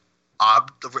just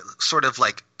sort of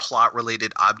like plot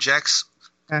related objects.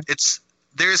 Okay.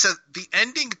 The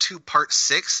ending to part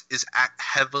 6 is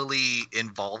heavily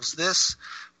involves this,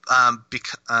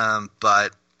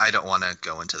 but I don't want to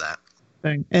go into that.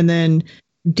 And then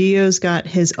Dio's got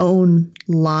his own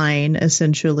line,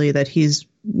 essentially, that he's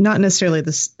not necessarily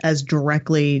as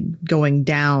directly going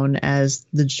down as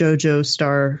the JoJo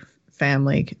Star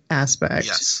family aspect.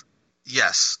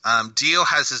 Yes. Dio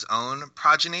has his own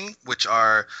progeny, which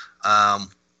are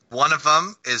one of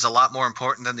them is a lot more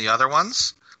important than the other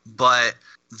ones, but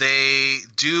they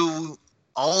do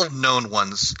all known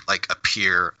ones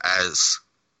appear as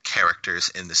characters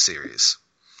in the series.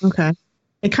 Okay.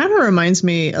 It kind of reminds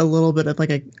me a little bit of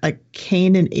a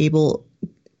Cain and Abel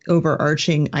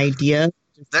overarching idea.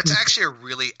 That's actually a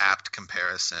really apt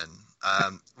comparison.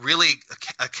 Really,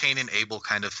 a Cain and Abel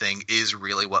kind of thing is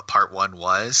really what part 1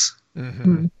 was.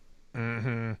 Mm-hmm.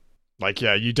 Mm-hmm.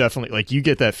 You definitely you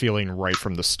get that feeling right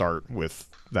from the start with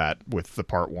the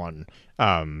part 1.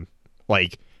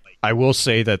 I will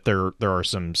say that there are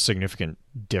some significant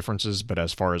differences, but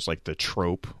as far as the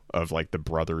trope of the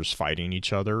brothers fighting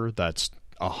each other, that's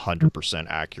 100%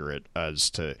 accurate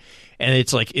as to, and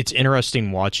it's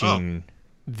interesting watching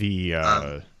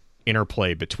the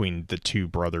interplay between the two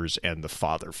brothers and the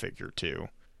father figure too.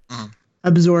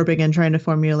 Absorbing and trying to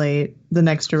formulate the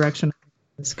next direction,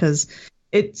 because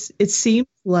it seems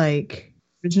like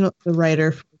the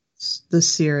writer for the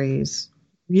series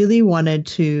really wanted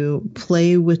to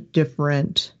play with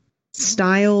different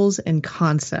styles and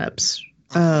concepts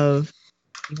of,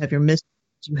 you have your mysteries,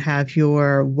 you have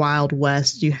your Wild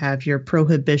West, you have your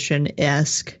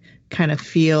Prohibition-esque kind of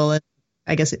feel, and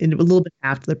I guess a little bit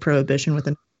after the Prohibition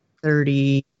within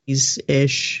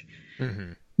 30s-ish.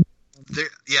 Mm-hmm.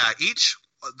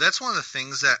 That's one of the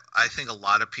things that I think a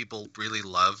lot of people really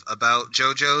love about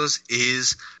JoJo's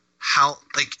is how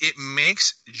it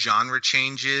makes genre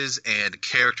changes and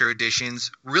character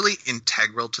additions really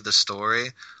integral to the story.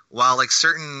 While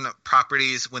certain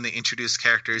properties, when they introduce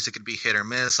characters, it could be hit or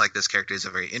miss. This character is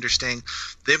very interesting.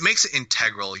 It makes it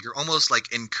integral. You're almost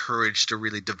encouraged to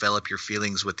really develop your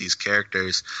feelings with these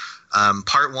characters.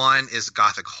 Part 1 is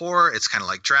gothic horror. It's kind of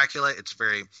like Dracula. It's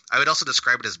I would also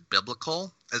describe it as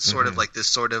biblical. It's sort of this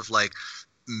sort of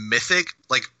mythic.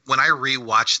 When I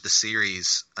rewatched the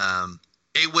series,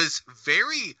 it was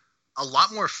a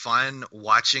lot more fun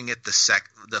watching it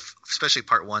especially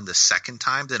part 1 the second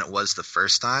time than it was the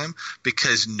first time,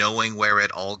 because knowing where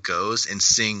it all goes and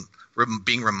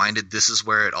being reminded this is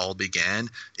where it all began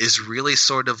is really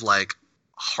sort of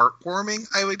heartwarming,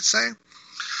 I would say.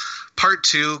 Part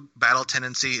 2, Battle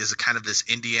Tendency, is a kind of this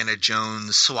Indiana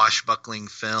Jones swashbuckling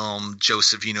film.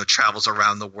 Joseph, travels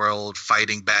around the world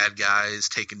fighting bad guys,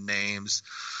 taking names.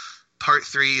 Part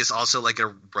 3 is also a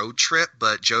road trip,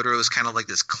 but Jotaro is kind of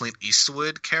this Clint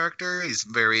Eastwood character. He's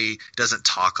doesn't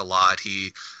talk a lot.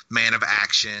 Man of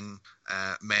action,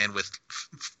 man with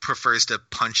prefers to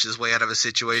punch his way out of a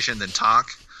situation than talk.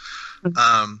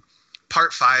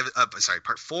 Part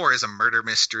 4 is a murder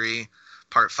mystery.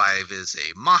 Part 5 is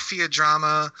a mafia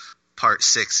drama. Part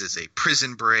 6 is a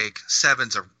prison break.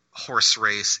 7's a horse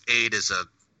race. 8 is a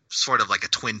sort of a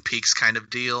Twin Peaks kind of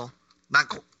deal.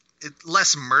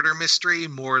 Less murder mystery,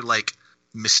 more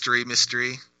mystery.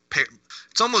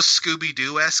 It's almost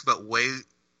Scooby-Doo-esque, but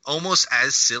almost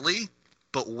as silly.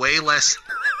 but way less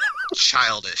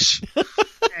childish.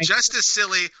 Just as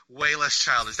silly, way less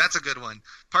childish. That's a good one.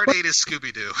 Part 8 is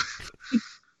Scooby-Doo.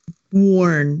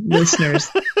 Warn listeners.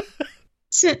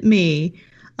 Sent me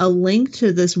a link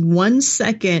to this 1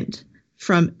 second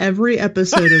from every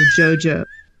episode of JoJo.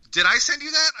 Did I send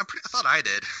you that? I thought I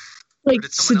did. Like, or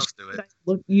did someone else do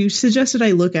it? You suggested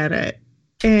I look at it.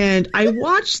 And I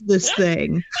watched this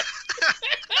thing.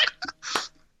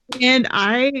 And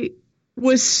I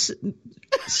was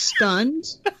stunned.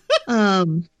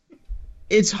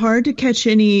 It's hard to catch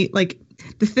any, like,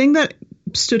 the thing that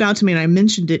stood out to me, and I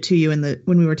mentioned it to you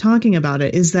when we were talking about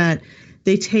it, is that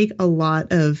they take a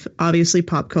lot of obviously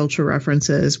pop culture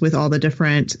references with all the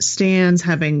different stands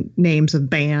having names of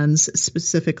bands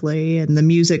specifically, and the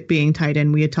music being tied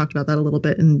in. We had talked about that a little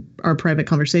bit in our private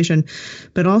conversation,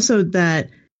 but also that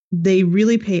they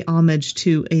really pay homage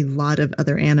to a lot of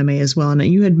other anime as well. And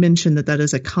you had mentioned that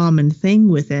is a common thing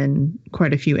within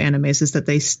quite a few animes, is that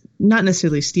they not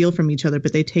necessarily steal from each other,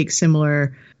 but they take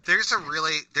similar. There's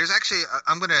actually,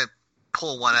 I'm going to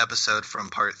pull one episode from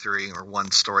part 3, or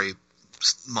one story,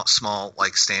 small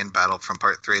like stand battle from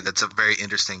part 3. That's a very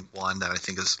interesting one that I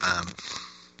think is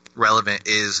relevant,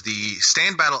 is the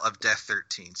stand battle of Death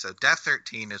 13. So Death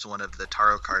 13 is one of the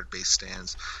tarot card based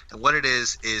stands, and what it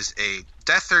is a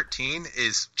Death 13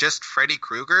 is just Freddy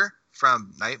Krueger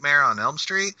from Nightmare on Elm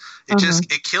Street.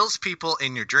 It kills people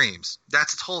in your dreams.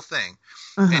 That's its whole thing.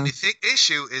 And the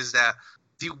issue is that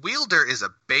the wielder is a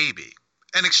baby,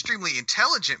 an extremely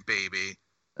intelligent baby.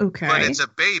 Okay. But it's a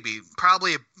baby,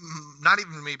 probably not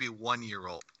even maybe 1 year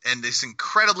old. And this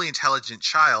incredibly intelligent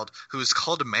child, who is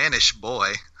called a Mannish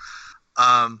boy,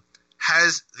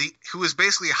 who is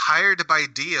basically hired by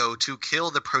Dio to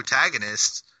kill the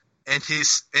protagonist. And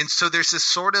so there's this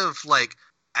sort of like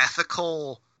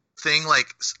ethical thing,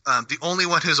 like the only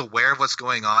one who's aware of what's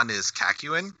going on is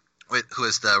Kakyoin, who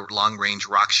is the long-range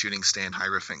rock shooting stand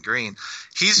Hierophant Green.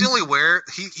 He's the only aware.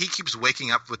 He keeps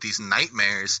waking up with these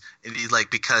nightmares, and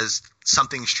because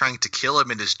something's trying to kill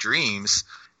him in his dreams,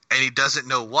 and he doesn't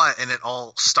know what. And it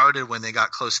all started when they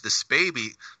got close to this baby,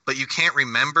 but you can't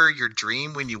remember your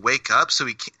dream when you wake up, so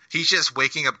he's just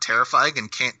waking up terrified and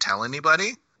can't tell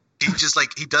anybody. He just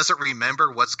he doesn't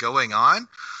remember what's going on.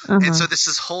 And so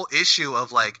this whole issue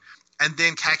of like. And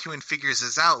then Kakyoin figures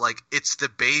this out, like, it's the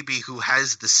baby who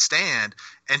has the stand,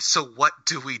 and so what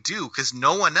do we do? Because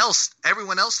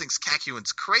everyone else thinks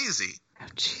Kakyoin's crazy. Oh,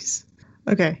 jeez.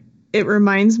 Okay. It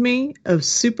reminds me of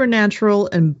Supernatural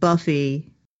and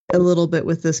Buffy a little bit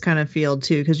with this kind of field,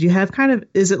 too, because you have kind of,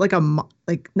 is it like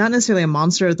not necessarily a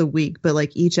monster of the week, but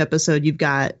like each episode you've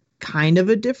got kind of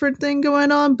a different thing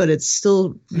going on, but it's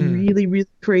still really, really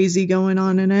crazy going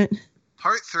on in it.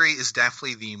 Part 3 is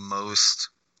definitely the most...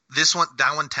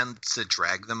 That one tends to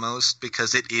drag the most,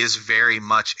 because it is very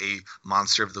much a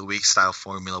monster of the week style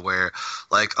formula where,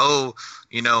 like, Jotaro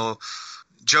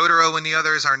and the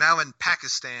others are now in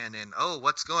Pakistan, and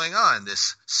what's going on?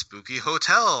 This spooky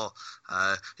hotel.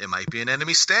 It might be an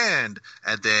enemy stand.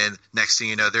 And then next thing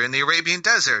you know, they're in the Arabian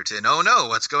desert, and oh no,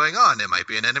 what's going on? It might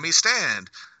be an enemy stand.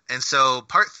 And so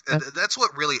that's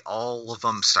what really all of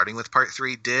them, starting with part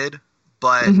 3, did.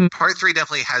 But part 3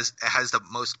 definitely has the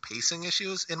most pacing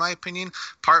issues, in my opinion.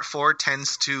 Part 4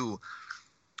 tends to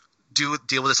deal with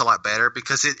this a lot better,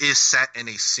 because it is set in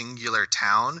a singular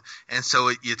town, and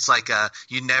so it's like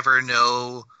you never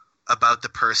know about the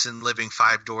person living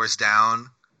 5 doors down,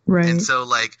 right? And so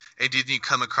and then you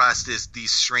come across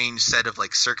these strange set of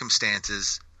like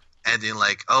circumstances, and then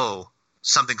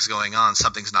something's going on,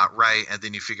 something's not right, and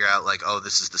then you figure out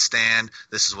this is the stand,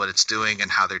 this is what it's doing, and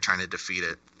how they're trying to defeat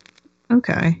it.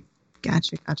 Okay.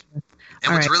 Gotcha.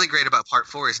 And what's really great about part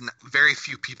 4 is very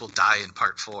few people die in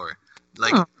part 4.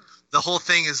 The whole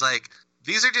thing is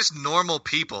these are just normal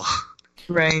people.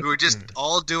 Right. Who are just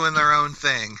all doing their own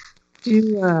thing.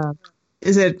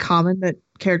 Is it common that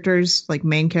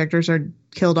main characters are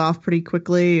killed off pretty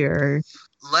quickly, or?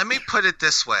 Let me put it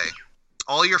this way.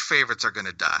 All your favorites are going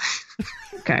to die.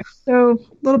 Okay. So a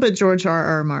little bit George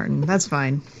R.R. Martin. That's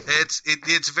fine.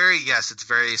 It's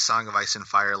very Song of Ice and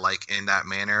Fire in that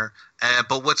manner.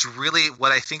 But what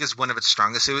I think is one of its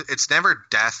strongest, it's never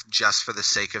death just for the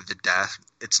sake of the death.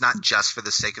 It's not just for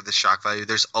the sake of the shock value.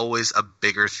 There's always a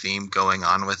bigger theme going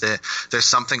on with it. There's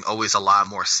something always a lot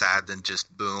more sad than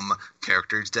just boom,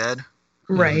 character's dead.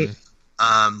 Right.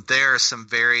 There are some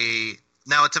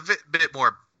now it's a bit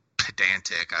more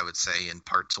pedantic, I would say, in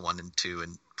parts 1 and 2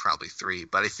 and probably 3,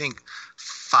 but I think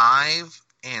 5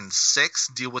 and 6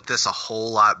 deal with this a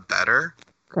whole lot better.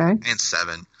 Okay. And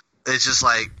 7, it's just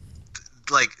like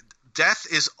death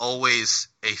is always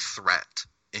a threat.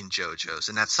 in JoJo's,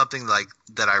 and that's something like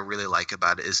that I really like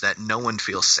about it, is that no one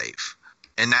feels safe,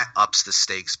 and that ups the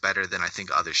stakes better than I think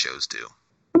other shows do.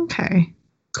 Okay,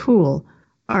 cool.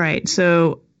 All right,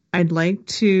 so I'd like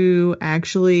to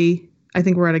actually, I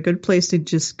think we're at a good place to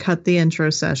just cut the intro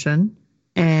session,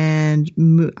 and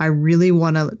I really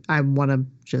want to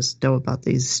just know about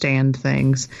these stand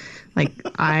things. Like,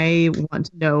 I want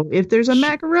to know if there's a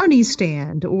macaroni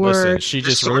stand, or listen, she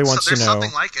just really wants to know.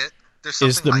 Something like it.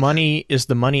 Is the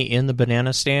money in the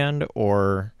banana stand,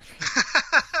 or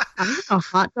I don't know, a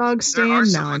hot dog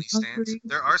stand? Now I'm hungry.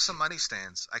 There are some money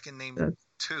stands. I can name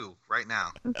 2 right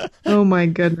now. Oh my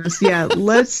goodness! Yeah,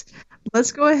 let's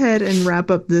go ahead and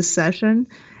wrap up this session,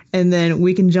 and then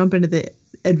we can jump into the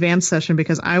advanced session,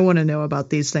 because I want to know about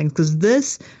these things.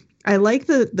 Because I like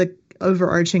the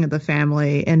overarching of the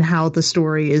family and how the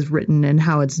story is written and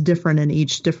how it's different in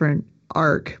each different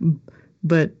arc.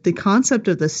 But the concept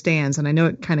of the stands, and I know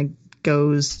it kind of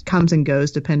comes and goes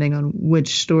depending on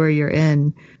which story you're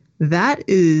in, that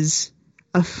is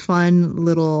a fun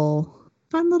little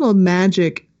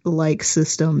magic-like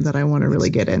system that I want to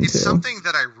really get into. It's something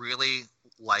that I really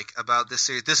like about this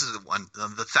series. This is one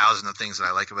of the thousand of things that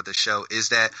I like about the show, is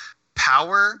that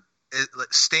power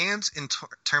stands in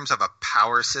terms of a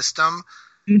power system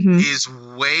is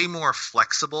way more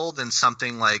flexible than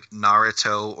something like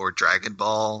Naruto or Dragon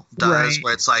Ball does,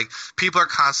 where it's like people are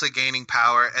constantly gaining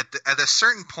power. At a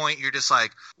certain point, you're just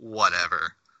like,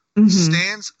 whatever.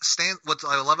 Stands. What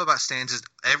I love about stands is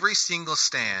every single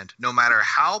stand, no matter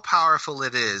how powerful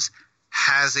it is,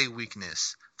 has a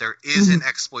weakness. There is an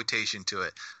exploitation to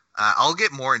it. I'll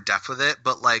get more in depth with it,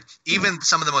 but like even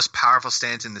some of the most powerful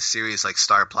stands in the series, like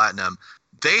Star Platinum,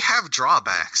 they have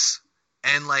drawbacks.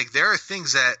 And like there are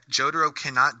things that Jotaro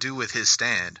cannot do with his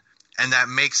stand, and that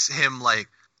makes him like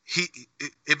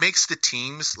it makes the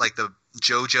teams like the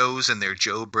JoJos and their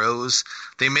Joe Bros,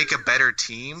 they make a better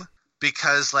team,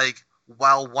 because like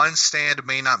while one stand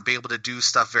may not be able to do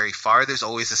stuff very far, there's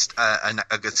always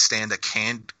a good stand that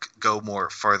can go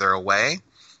more further away.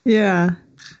 Yeah,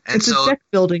 and it's a deck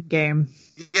building game.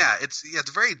 Yeah, it's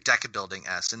very deck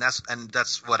building-esque, and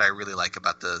that's what I really like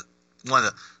about one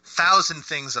of the 1,000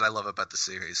 things that I love about the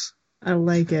series. I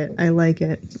like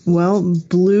it. Well,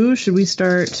 Blue, should we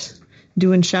start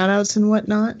doing shout-outs and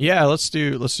whatnot? Yeah, let's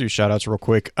do shout-outs real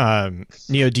quick.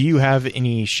 Neo, do you have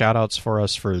any shout-outs for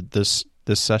us for this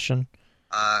session?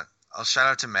 I'll shout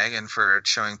out to Megan for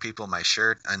showing people my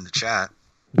shirt in the chat.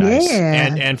 Nice.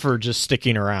 Yeah. And for just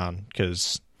sticking around,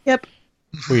 because yep,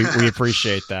 we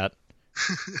appreciate that.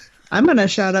 I'm going to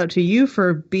shout out to you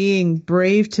for being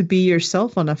brave to be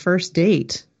yourself on a first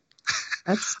date.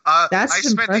 That's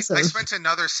impressive. I spent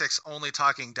another 6 only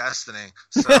talking Destiny.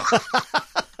 So.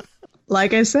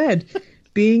 Like I said,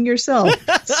 being yourself,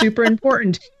 super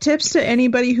important. Tips to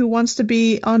anybody who wants to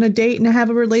be on a date and have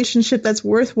a relationship that's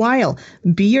worthwhile.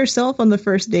 Be yourself on the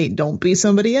first date. Don't be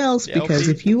somebody else, because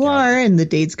if you are and the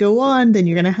dates go on, then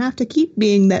you're going to have to keep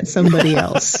being that somebody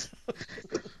else.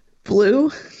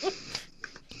 Blue?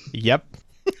 Yep.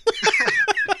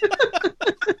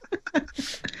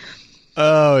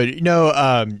 Oh,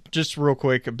 no, just real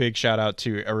quick, a big shout out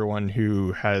to everyone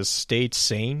who has stayed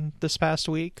sane this past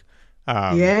week.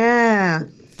 Yeah.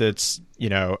 That's,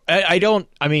 I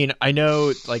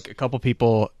know like a couple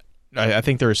people, I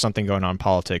think there is something going on in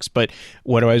politics, but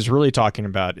what I was really talking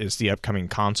about is the upcoming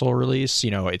console release.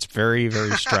 It's very,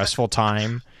 very stressful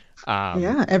time.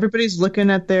 Yeah, everybody's looking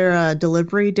at their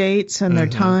delivery dates and their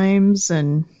times,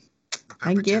 and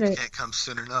I get it. Can't come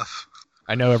soon enough.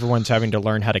 I know everyone's having to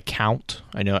learn how to count.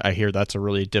 I hear that's a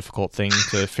really difficult thing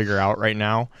to figure out right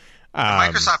now.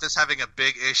 Microsoft is having a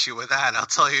big issue with that, I'll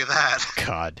tell you that.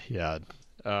 God, yeah.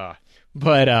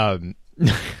 But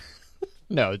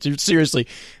no, dude, seriously,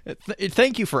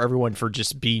 thank you for everyone for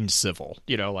just being civil.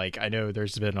 I know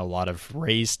there's been a lot of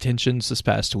raised tensions this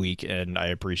past week, and I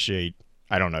appreciate,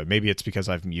 I don't know, maybe it's because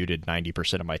I've muted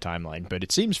 90% of my timeline, but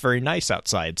it seems very nice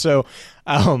outside. So,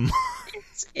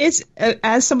 it's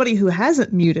as somebody who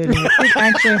hasn't muted, it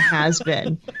actually has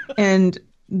been. And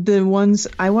the ones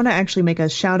I want to actually make a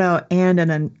shout out and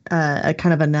a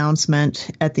kind of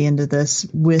announcement at the end of this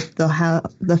with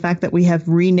the fact that we have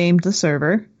renamed the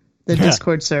server, the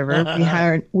Discord server.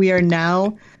 We are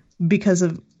now, because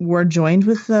we're joined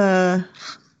with the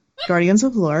Guardians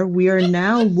of Lore. We are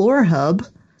now Lore Hub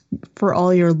for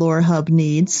all your Lore Hub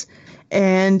needs.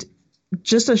 And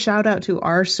just a shout out to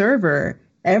our server.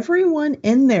 Everyone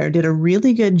in there did a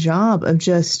really good job of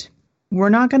just, we're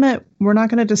not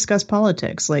gonna discuss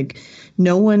politics. Like,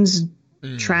 no one's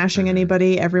trashing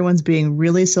anybody. Everyone's being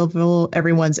really civil.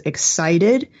 Everyone's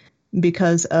excited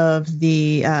because of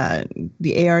the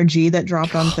ARG that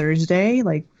dropped on Thursday.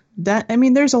 Like that, I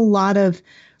mean, there's a lot of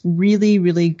really,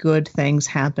 really good things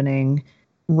happening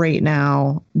right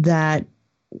now that,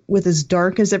 with as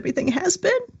dark as everything has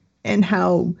been and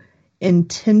how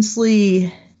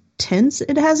intensely tense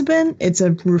it has been, it's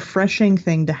a refreshing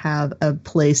thing to have a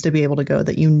place to be able to go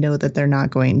that you know that you're not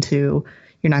going to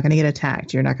get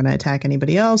attacked. You're not going to attack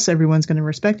anybody else. Everyone's going to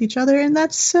respect each other, and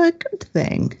that's a good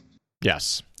thing.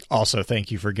 Yes. Also,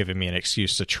 thank you for giving me an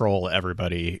excuse to troll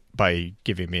everybody by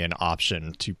giving me an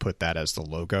option to put that as the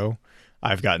logo.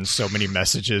 I've gotten so many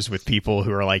messages with people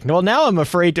who are like, well, now I'm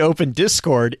afraid to open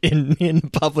Discord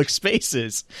in public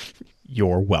spaces.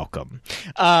 You're welcome.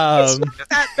 It's not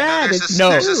that bad.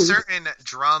 There's a certain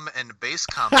drum and bass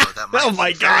combo that might oh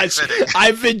my be very gosh. fitting.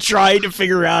 I've been trying to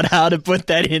figure out how to put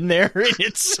that in there.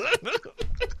 It's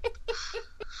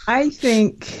I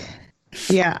think,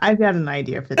 yeah, I've got an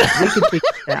idea for that. We could figure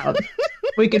it out.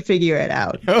 We could figure it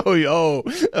out.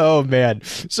 Oh, man.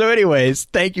 So anyways,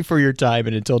 thank you for your time.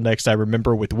 And until next time,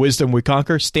 remember, with wisdom we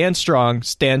conquer. Stand strong,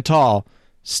 stand tall,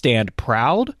 stand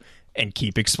proud, and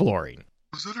keep exploring.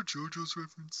 Was that a JoJo's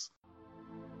reference?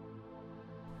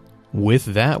 With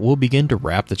that, we'll begin to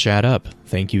wrap the chat up.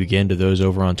 Thank you again to those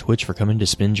over on Twitch for coming to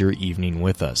spend your evening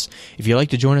with us. If you'd like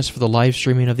to join us for the live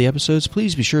streaming of the episodes,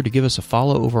 please be sure to give us a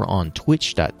follow over on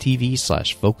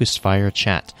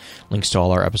twitch.tv/FocusedFireChat. Links to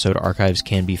all our episode archives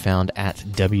can be found at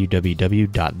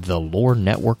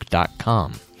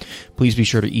www.thelorenetwork.com. Please be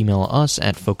sure to email us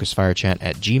at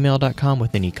focusedfirechat@gmail.com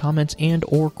with any comments and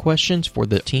or questions for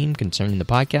the team concerning the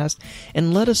podcast,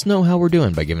 and let us know how we're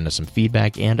doing by giving us some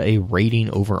feedback and a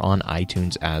rating over on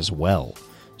iTunes as well.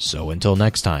 So until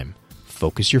next time,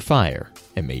 focus your fire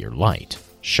and may your light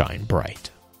shine bright.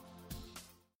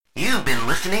 You've been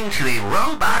listening to a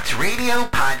Robots Radio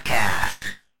podcast.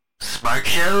 Smart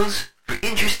shows for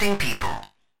interesting people.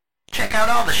 Check out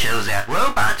all the shows at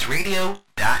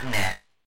robotsradio.net.